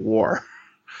lack of war.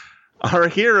 Our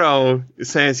hero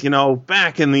says,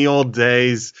 back in the old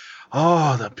days,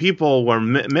 the people were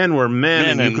men were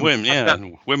men and women,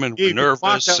 and women were nervous.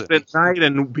 Walk out at night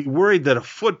and be worried that a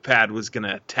footpad was going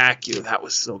to attack you. That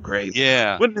was so great.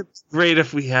 Yeah, wouldn't it be great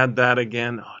if we had that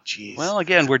again? Oh, jeez. Well,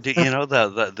 again, we're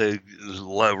the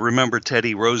remember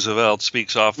Teddy Roosevelt,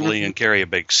 speak softly and carry a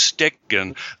big stick,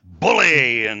 and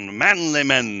bully and manly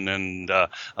men, and a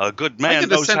good man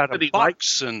knows how to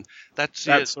box, and that's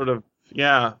that it. Sort of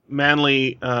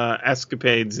manly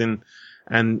escapades and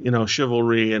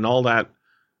chivalry and all that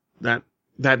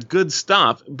good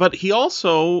stuff. But he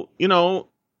also,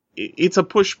 it's a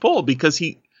push-pull because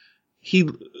he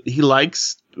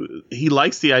likes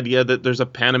the idea that there's a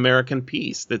Pan-American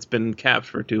peace that's been kept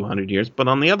for 200 years. But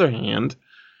on the other hand,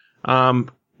 all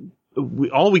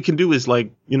we can do is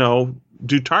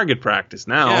do target practice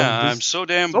now. Yeah, I'm so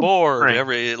damn bored. Right.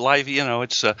 Every life,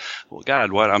 it's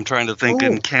God. What I'm trying to think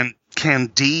in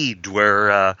Candide,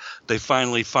 where they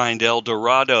finally find El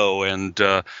Dorado, and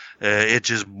it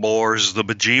just bores the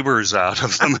bejeebers out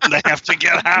of them, and they have to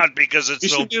get out because it's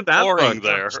so boring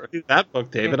there. You should do that book,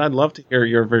 David. I'd love to hear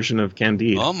your version of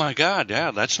Candide. Oh my God,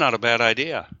 yeah, that's not a bad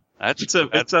idea. It's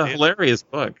a hilarious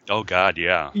book. Oh God,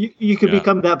 yeah. You could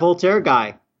become that Voltaire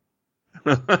guy.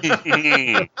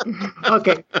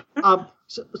 Okay.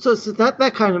 So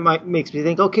that kind of makes me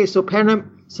think. Okay, so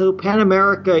Pan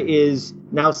America is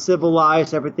now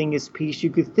civilized. Everything is peace. You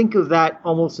could think of that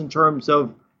almost in terms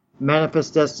of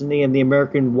Manifest Destiny and the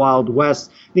American Wild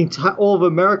West. All of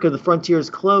America, the frontier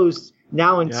is closed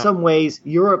now. In some ways,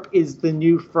 Europe is the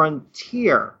new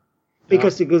frontier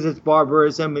because it's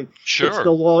barbarism. It's the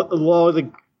law of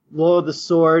the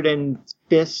sword and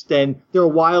fist, and there are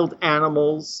wild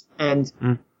animals, and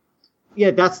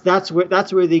that's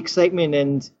where the excitement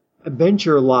and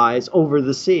adventure lies over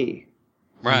the sea.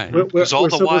 Right. Where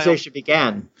civilization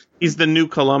began. He's the new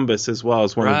Columbus as well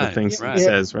as one of the things he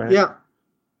says, right? Yeah.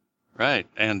 Right,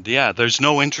 and there's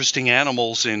no interesting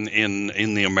animals in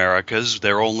the Americas.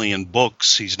 They're only in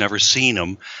books. He's never seen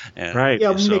them. And, right.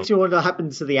 Yeah, it makes you wonder what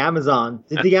happened to the Amazon.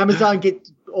 Did the Amazon get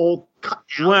all cut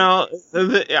down? Well,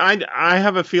 I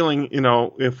have a feeling,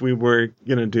 if we were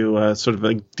going to do a sort of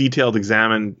a detailed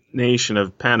examination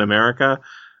of Pan America,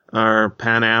 or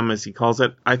Pan Am as he calls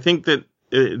it, I think that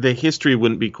the history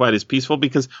wouldn't be quite as peaceful,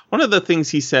 because one of the things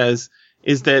he says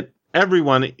is that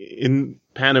everyone in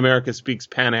Pan America speaks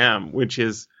Pan Am, which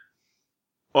is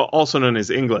also known as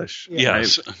English.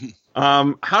 Yes. Right?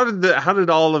 How did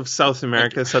all of South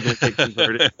America suddenly get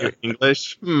converted to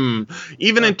English?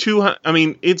 Even in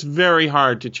it's very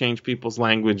hard to change people's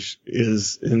language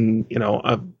their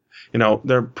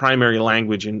primary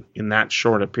language in that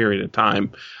short a period of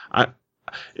time.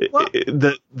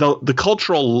 The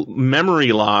cultural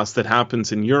memory loss that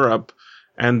happens in Europe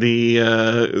and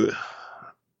the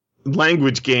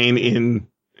language gain in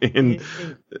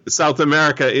South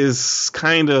America is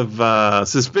kind of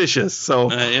suspicious. So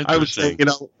I would say,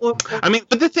 but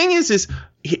the thing is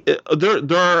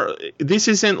this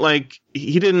isn't like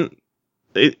we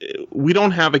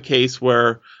don't have a case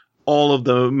where all of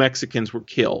the Mexicans were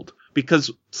killed, because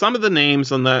some of the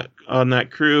names on that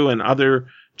crew and other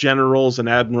generals and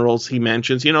admirals he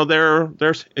mentions, they're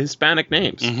Hispanic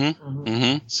names. Mm-hmm.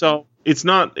 Mm-hmm. So he's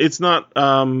not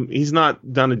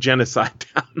done a genocide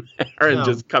down there and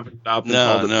just covered it up.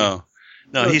 No.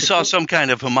 He saw some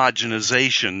kind of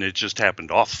homogenization. It just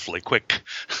happened awfully quick.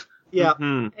 Yeah.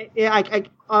 Mm-hmm. Yeah.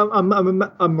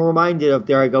 I'm reminded of,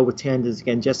 there I go with tangents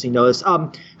again. Jesse knows.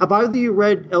 Have either of you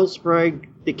read L. Sprague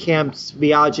de Camp's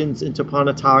Viagens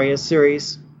Interplanetarias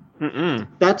series? Mm-mm.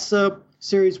 That's a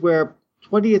series where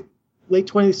late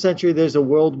 20th century, there's a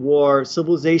world war,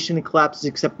 civilization collapses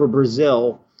except for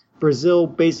Brazil. Brazil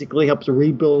basically helps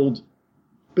rebuild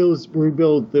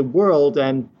the world,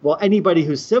 and anybody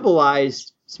who's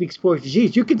civilized speaks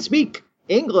Portuguese. You can speak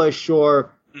English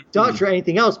or Dutch or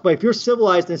anything else, but if you're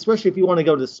civilized, and especially if you want to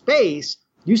go to space,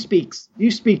 you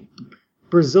speak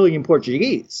Brazilian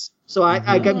Portuguese. So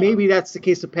I got, maybe that's the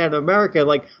case of Pan America.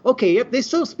 They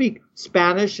still speak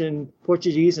Spanish and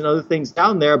Portuguese and other things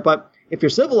down there, but if you're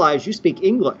civilized, you speak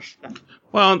English.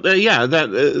 Well,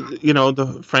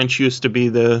 the French used to be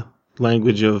the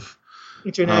language of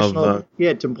international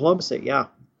diplomacy. Yeah.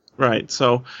 Right.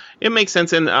 So it makes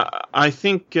sense. And I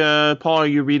think, Paul, are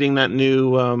you reading that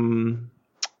new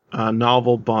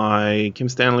novel by Kim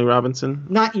Stanley Robinson?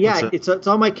 Not yet. It's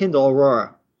on my Kindle,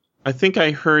 Aurora. I think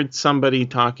I heard somebody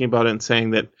talking about it and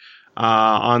saying that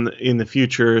in the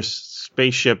future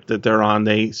spaceship that they're on,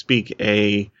 they speak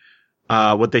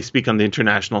what they speak on the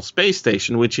International Space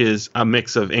Station, which is a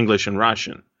mix of English and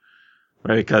Russian,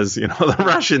 right? Because the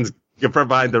Russians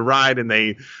provide the ride, and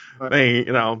they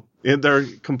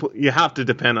you have to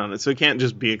depend on it, so it can't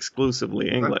just be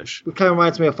exclusively English. Right. It kind of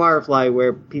reminds me of Firefly,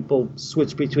 where people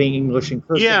switch between English and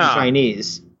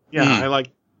Chinese. Yeah, I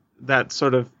like that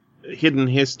sort of hidden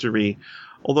history.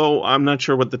 Although I'm not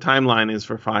sure what the timeline is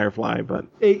for Firefly, but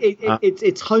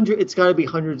it's got to be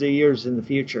hundreds of years in the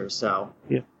future. So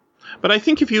yeah, but I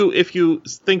think if you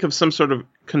think of some sort of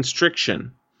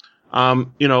constriction,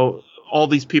 all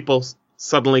these people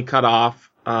suddenly cut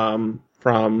off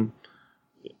from.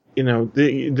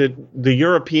 The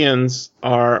Europeans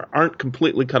aren't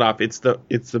completely cut off. It's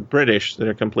the British that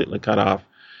are completely cut off.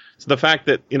 So the fact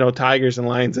that tigers and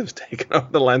lions have taken over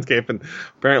the landscape, and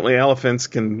apparently elephants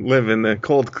can live in the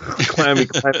cold, clammy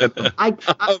climate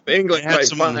of England.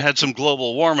 Had some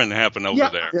global warming happen over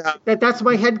there. Yeah. That's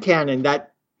my headcanon.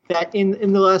 That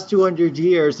in the last 200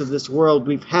 years of this world,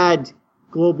 we've had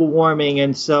global warming,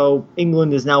 and so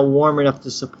England is now warm enough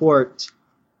to support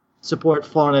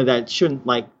fauna that shouldn't,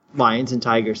 like lions and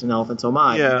tigers and elephants. Oh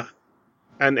my! Yeah,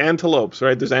 and antelopes,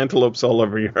 right? There's antelopes all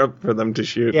over Europe for them to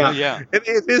shoot. Yeah.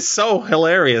 It is so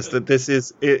hilarious that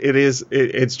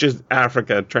it's just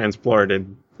Africa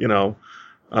transported, a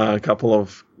couple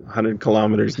of 100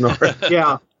 kilometers north.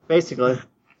 Yeah, basically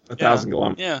 1,000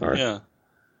 kilometers north. Yeah.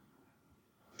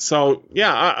 So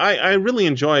I really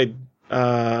enjoyed.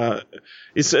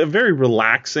 It's a very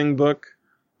relaxing book.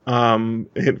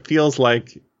 It feels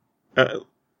like.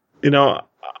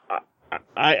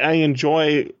 I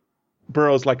enjoy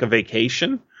Burroughs like a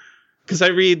vacation, because I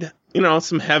read,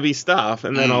 some heavy stuff,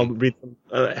 and then I'll read some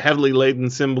heavily laden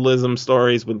symbolism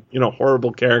stories with,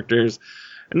 horrible characters.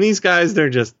 And these guys, they're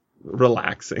just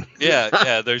relaxing.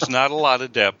 Yeah. There's not a lot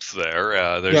of depth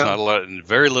there. There's not a lot,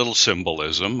 very little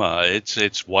symbolism.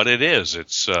 It's what it is.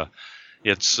 It's all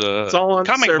on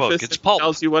comic the surface. book. It's pulp. It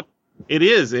tells you what it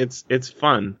is. It's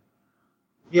fun.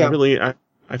 Yeah.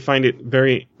 I find it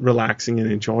very relaxing and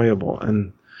enjoyable.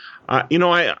 And,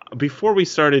 before we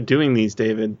started doing these,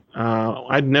 David,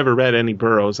 I'd never read any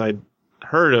Burroughs. I'd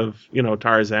heard of,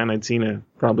 Tarzan. I'd seen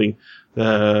probably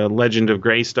the Legend of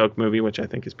Greystoke movie, which I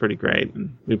think is pretty great.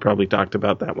 And we probably talked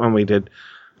about that when we did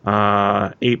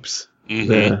Apes,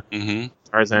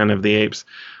 Tarzan of the Apes.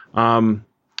 I'm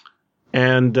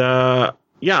kind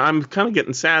of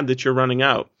getting sad that you're running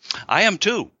out. I am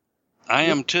too.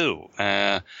 I'm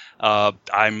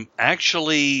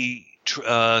actually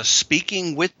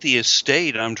speaking with the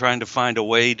estate. I'm trying to find a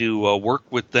way to work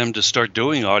with them to start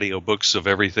doing audiobooks of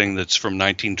everything that's from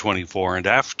 1924 and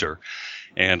after.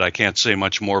 And I can't say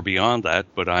much more beyond that,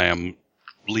 but I am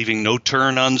leaving no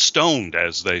turn unstoned,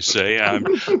 as they say.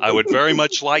 I would very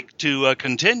much like to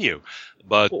continue.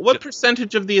 But what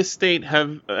percentage of the estate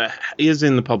is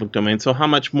in the public domain? So how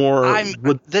much more?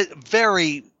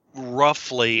 Very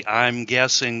roughly, I'm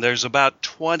guessing there's about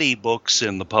 20 books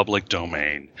in the public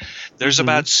domain. There's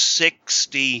about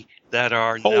 60 that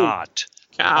are not.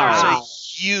 There's a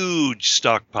huge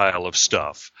stockpile of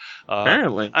stuff.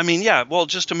 Apparently. I mean,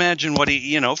 just imagine what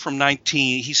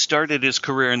he started his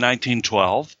career in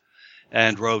 1912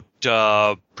 and wrote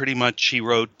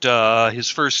his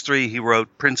first three. He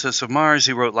wrote Princess of Mars,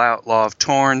 he wrote Outlaw of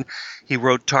Torn, he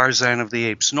wrote Tarzan of the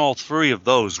Apes, and all three of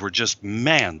those were just,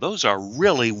 those are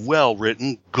really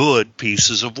well-written, good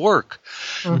pieces of work.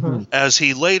 Mm-hmm. As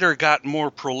he later got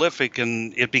more prolific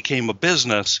and it became a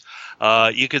business,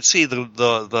 you could see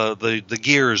the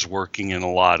gears working in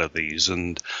a lot of these,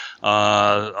 and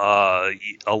a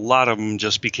lot of them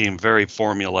just became very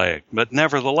formulaic. But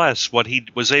nevertheless, what he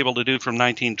was able to do from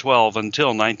 1912 until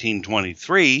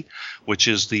 1923, which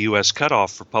is the U.S.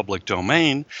 cutoff for public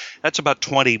domain, that's about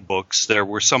 20 books. There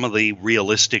were some of the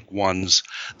realistic ones,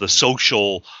 the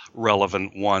social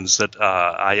relevant ones that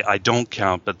I don't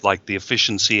count, but like The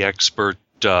Efficiency Expert,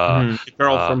 The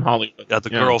Girl from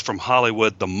Hollywood. Girl from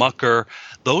Hollywood, The Mucker.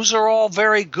 Those are all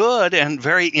very good and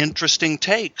very interesting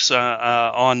takes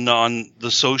on the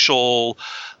social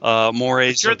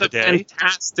mores of the day. You're the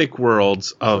fantastic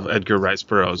worlds of Edgar Rice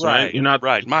Burroughs, right? You're not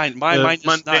mine is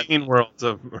mundane not, worlds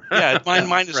of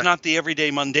mine is not the everyday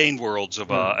mundane worlds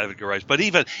of Edgar Rice, but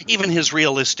even his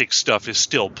realistic stuff is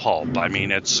still pulp. I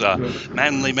mean, it's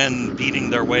manly men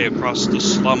beating their way across the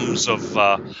slums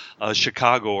of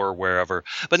Chicago or wherever.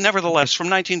 But nevertheless, from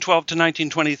 1912 to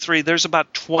 1923, there's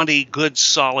about 20 good,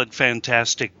 solid,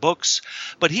 fantastic books.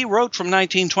 But he wrote from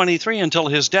 1923 until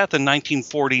his death in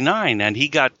 1949, and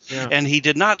he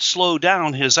did not slow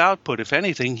down his output. If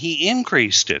anything, he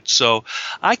increased it. So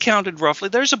I counted roughly,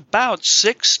 there's about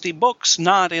 60 books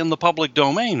not in the public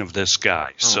domain of this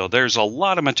guy. So there's a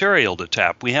lot of material to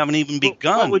tap. We haven't even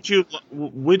begun. What would you,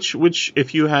 which,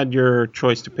 if you had your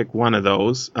choice to pick one of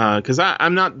those, because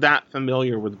I'm not that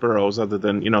familiar with Burroughs, other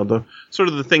than the sort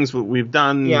of the things that we've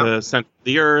done, the Center of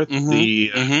the Earth,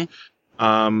 the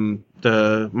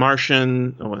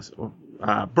Martian,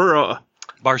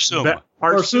 Barsoom.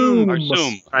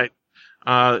 Right.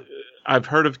 I've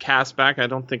heard of Castback. I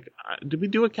don't think. Did we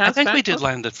do a Castback? I think we did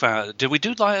Land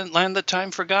That Time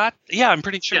Forgot? Yeah, I'm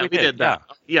pretty sure we did that.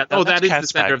 Yeah. Oh, that is the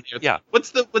Center of the Earth. Yeah. What's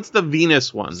the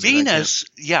Venus one? Venus.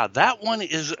 Yeah, that one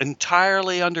is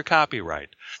entirely under copyright.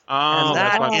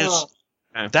 Oh,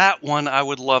 and that one I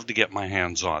would love to get my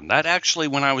hands on. That actually,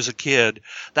 when I was a kid,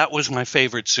 that was my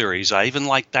favorite series. I even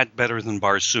liked that better than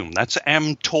Barsoom. That's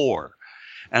Tor.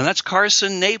 And that's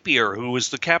Carson Napier, who was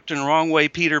the Captain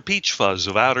Wrongway Peter Peachfuzz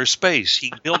of outer space.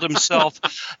 He built himself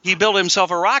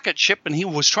a rocket ship, and he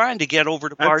was trying to get over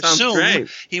to Barsoom.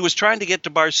 He was trying to get to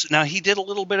Barsoom. Now, he did a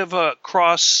little bit of a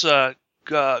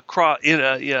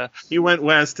He went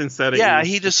west instead of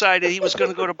east. He decided he was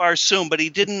going to go to Barsoom, but he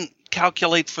didn't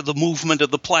calculate for the movement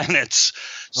of the planets.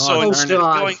 So instead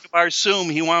of going to Barsoom,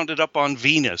 he wound up on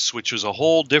Venus, which was a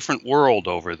whole different world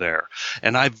over there.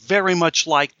 And I very much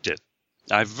liked it.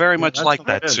 I very much like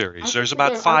that series. There's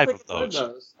about 5 of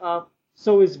those.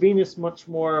 So is Venus much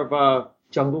more of a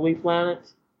jungly planet?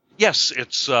 Yes,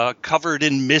 it's covered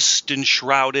in mist and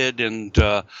shrouded, and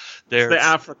there's the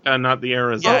Africa, not the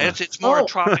Arizona. Yeah, it's more a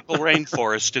tropical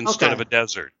rainforest instead of a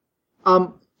desert.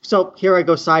 So here I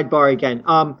go sidebar again.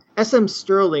 S.M.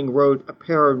 Stirling wrote a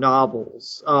pair of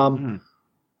novels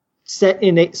set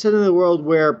in a world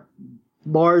where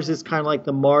Mars is kind of like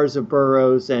the Mars of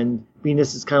Burroughs, and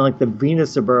Venus is kind of like the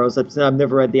Venus of Burroughs. I've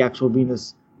never read the actual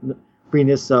Venus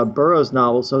Burroughs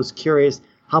novel, so I was curious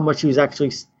how much he was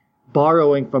actually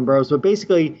borrowing from Burroughs. But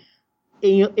basically,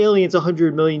 aliens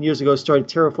 100 million years ago started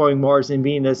terraforming Mars and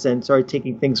Venus and started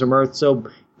taking things from Earth. So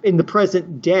in the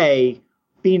present day,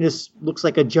 Venus looks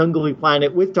like a jungly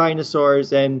planet with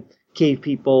dinosaurs and cave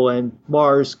people, and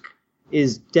Mars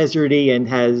is deserty and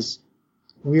has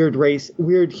weird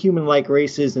human-like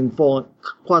races and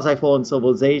quasi-fallen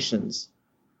civilizations.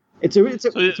 It's a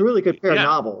really good pair of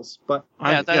novels, but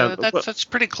that's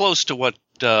pretty close to what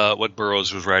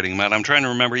Burroughs was writing about. I'm trying to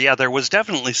remember. Yeah, there was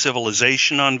definitely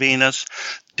civilization on Venus.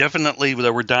 Definitely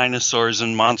there were dinosaurs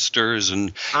and monsters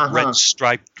and red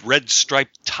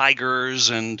striped tigers,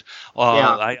 and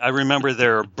I remember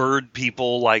there are bird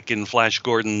people, like in Flash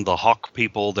Gordon, the hawk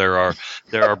people. There are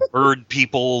bird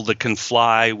people that can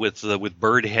fly with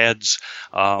bird heads,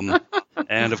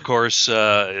 and of course,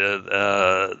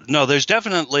 no, there's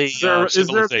definitely is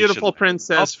there a beautiful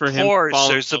princess for him? Of course,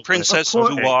 there's the Princess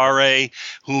Huare,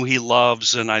 who he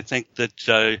loves, and I think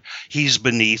that he's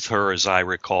beneath her, as I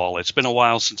recall. It's been a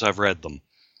while since I've read them.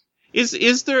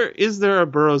 Is there a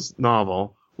Burroughs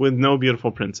novel with no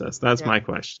beautiful princess? That's my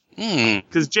question.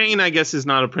 Because Jane, I guess, is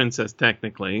not a princess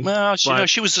technically. Well,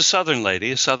 she was a Southern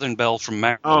lady, a Southern belle from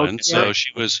Maryland, so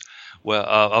she was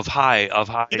of high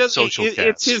social caste.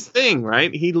 It's his thing,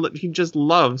 right? He just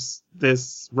loves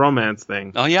this romance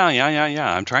thing. Oh yeah.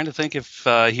 I'm trying to think if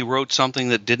he wrote something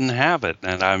that didn't have it,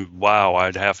 and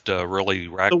I'd have to really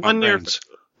rack my brains.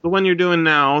 The one you're doing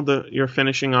now, you're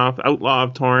finishing off, Outlaw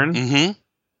of Torn. Mm-hmm.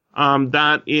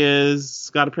 That is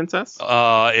got a princess.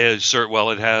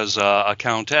 It has a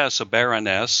countess, a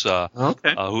baroness,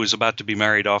 who is about to be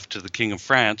married off to the King of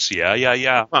France.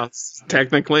 Yeah. Well,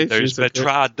 technically, there's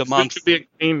Bertrade de Montfort. Should be a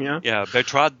queen, yeah. Yeah,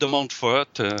 Bertrade de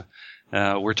Montfort.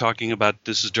 We're talking about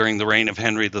this is during the reign of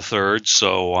Henry III,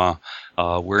 so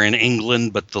we're in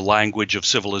England, but the language of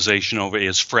civilization over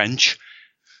is French.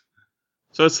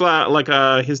 So it's like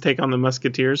his take on the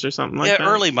Musketeers or something like that? Yeah,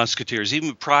 early Musketeers,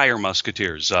 even prior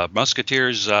Musketeers. No,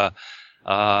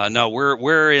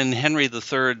 we're in Henry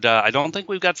III. I don't think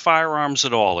we've got firearms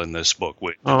at all in this book.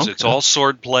 It's all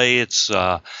swordplay. It's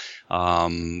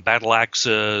battle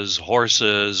axes,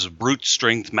 horses, brute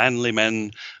strength, manly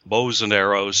men, bows and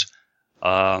arrows.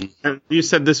 And you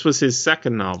said this was his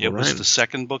second novel, right? It was the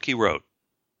second book he wrote.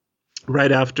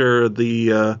 Right after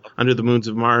the Under the Moons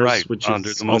of Mars, which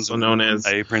is also known as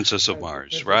A Princess of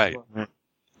Mars, right.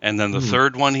 And then the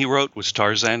third one he wrote was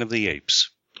Tarzan of the Apes.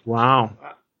 Wow.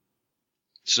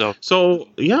 So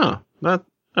yeah, that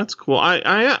That's cool.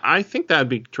 I think that'd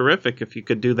be terrific if you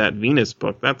could do that Venus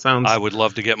book. That sounds. I would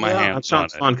love to get my that hands on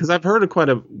sounds it. fun because I've heard quite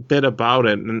a bit about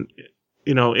it, and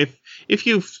if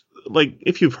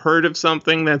you've heard of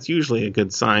something, that's usually a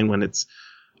good sign when it's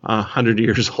 100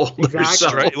 years old or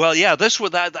so. Right. Well, yeah,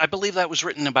 I believe that was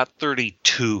written about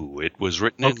 32. It was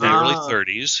written in the early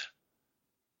 30s.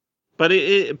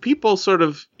 But people sort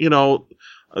of,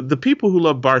 the people who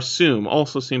love Barsoom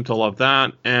also seem to love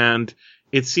that, and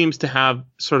it seems to have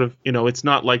sort of, it's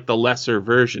not like the lesser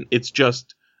version. It's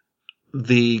just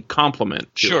the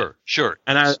complement to it. Sure.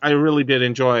 And I really did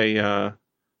enjoy the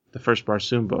first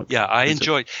Barsoom book. Yeah, I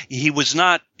enjoyed.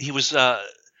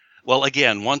 Well,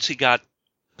 again, once he got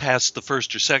past the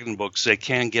first or second books, they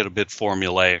can get a bit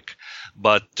formulaic.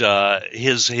 But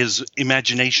his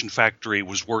imagination factory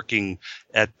was working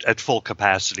at full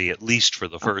capacity, at least for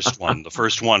the first one. The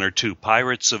first one or two.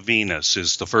 Pirates of Venus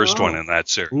is the first one in that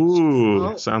series.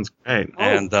 Ooh, sounds great.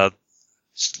 And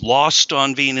Lost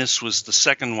on Venus was the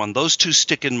second one. Those two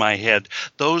stick in my head.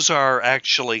 Those are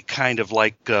actually kind of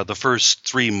like the first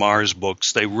three Mars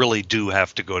books. They really do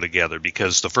have to go together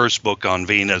because the first book on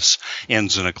Venus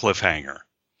ends in a cliffhanger.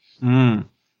 Mm.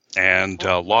 And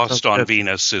Lost on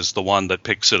Venus is the one that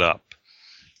picks it up.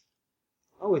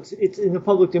 Oh, it's in the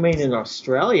public domain in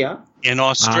Australia. In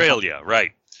Australia,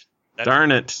 right.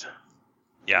 Darn it.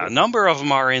 Yeah, a number of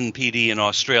them are in PD in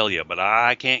Australia, but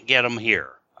I can't get them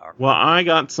here. Well, I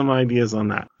got some ideas on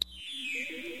that.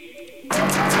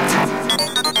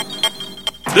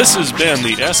 This has been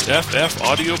the SFF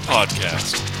Audio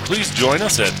Podcast. Please join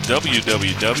us at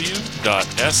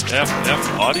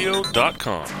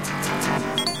www.sffaudio.com.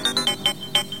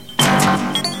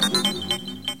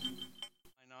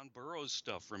 On Burroughs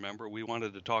stuff, remember? We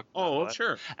wanted to talk about Oh, that.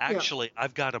 sure. Actually,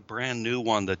 I've got a brand new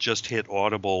one that just hit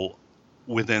Audible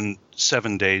within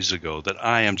 7 days ago that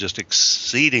I am just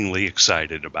exceedingly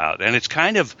excited about. And it's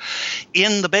kind of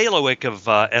in the bailiwick of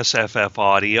SFF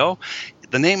Audio.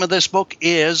 The name of this book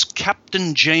is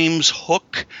Captain James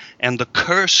Hook and the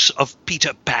Curse of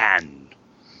Peter Pan.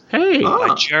 Hey.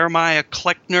 By Jeremiah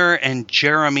Kleckner and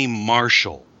Jeremy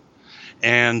Marshall.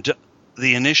 And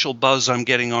the initial buzz I'm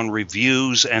getting on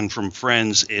reviews and from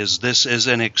friends is this is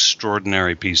an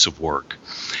extraordinary piece of work.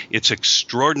 It's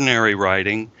extraordinary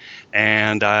writing,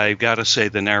 and I've got to say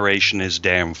the narration is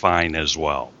damn fine as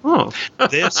well. Oh,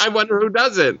 I wonder who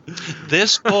does it.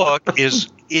 This book is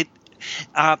it.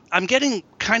 I'm getting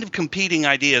kind of competing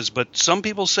ideas, but some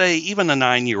people say even a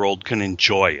 9-year-old can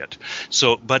enjoy it.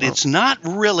 So, but it's not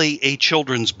really a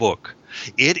children's book.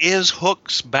 It is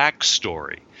Hook's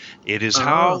backstory. It is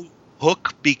how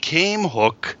Hook became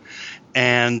Hook,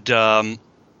 and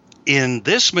in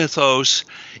this mythos,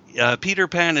 Peter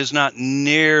Pan is not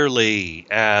nearly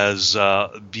as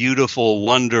beautiful,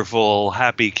 wonderful,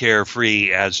 happy,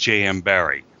 carefree as J.M.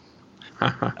 Barrie.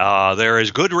 There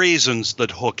is good reasons that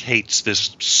Hook hates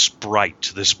this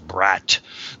sprite, this brat,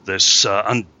 this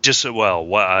I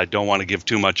don't want to give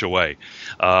too much away,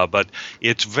 but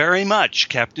it's very much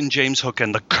Captain James Hook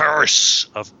and the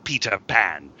Curse of Peter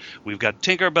Pan. We've got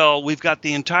Tinkerbell, we've got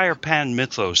the entire Pan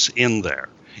mythos in there.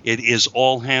 It is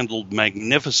all handled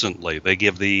magnificently. They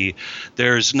give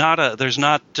there's not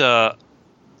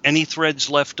any threads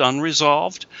left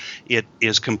unresolved. It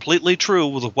is completely true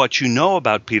with what you know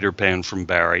about Peter Pan from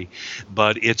Barrie,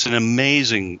 but it's an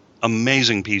amazing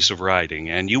piece of writing,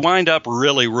 and you wind up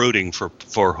really rooting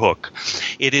for Hook.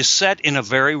 It is set in a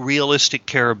very realistic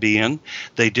Caribbean.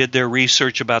 They did their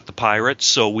research about the pirates,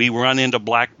 so we run into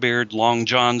Blackbeard, Long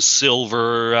John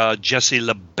Silver, Jesse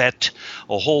LeBette,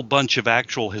 a whole bunch of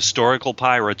actual historical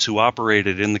pirates who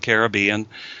operated in the Caribbean,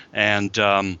 and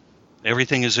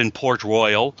everything is in Port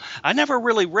Royal. I never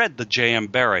really read the J.M.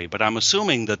 Barrie, but I'm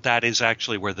assuming that is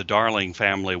actually where the Darling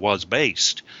family was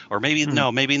based. Or maybe,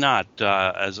 no, maybe not.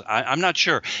 I'm not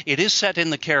sure. It is set in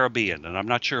the Caribbean, and I'm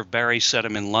not sure if Barrie set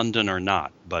him in London or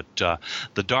not. But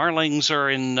the Darlings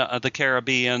are in the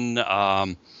Caribbean.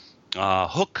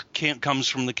 Hook comes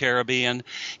from the Caribbean.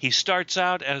 He starts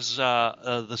out as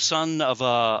the son of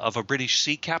a British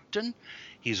sea captain.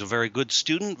 He's a very good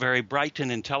student, very bright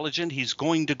and intelligent. He's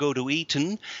going to go to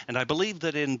Eton, and I believe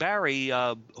that in Barrie,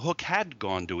 Hook had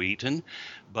gone to Eton,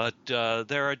 but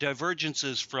there are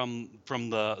divergences from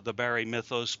the Barrie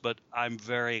mythos, but I'm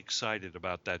very excited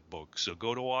about that book. So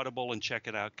go to Audible and check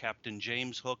it out, Captain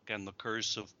James Hook and the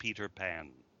Curse of Peter Pan.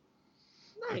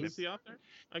 Nice. Who's the author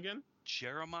again?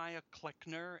 Jeremiah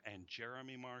Kleckner and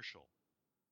Jeremy Marshall.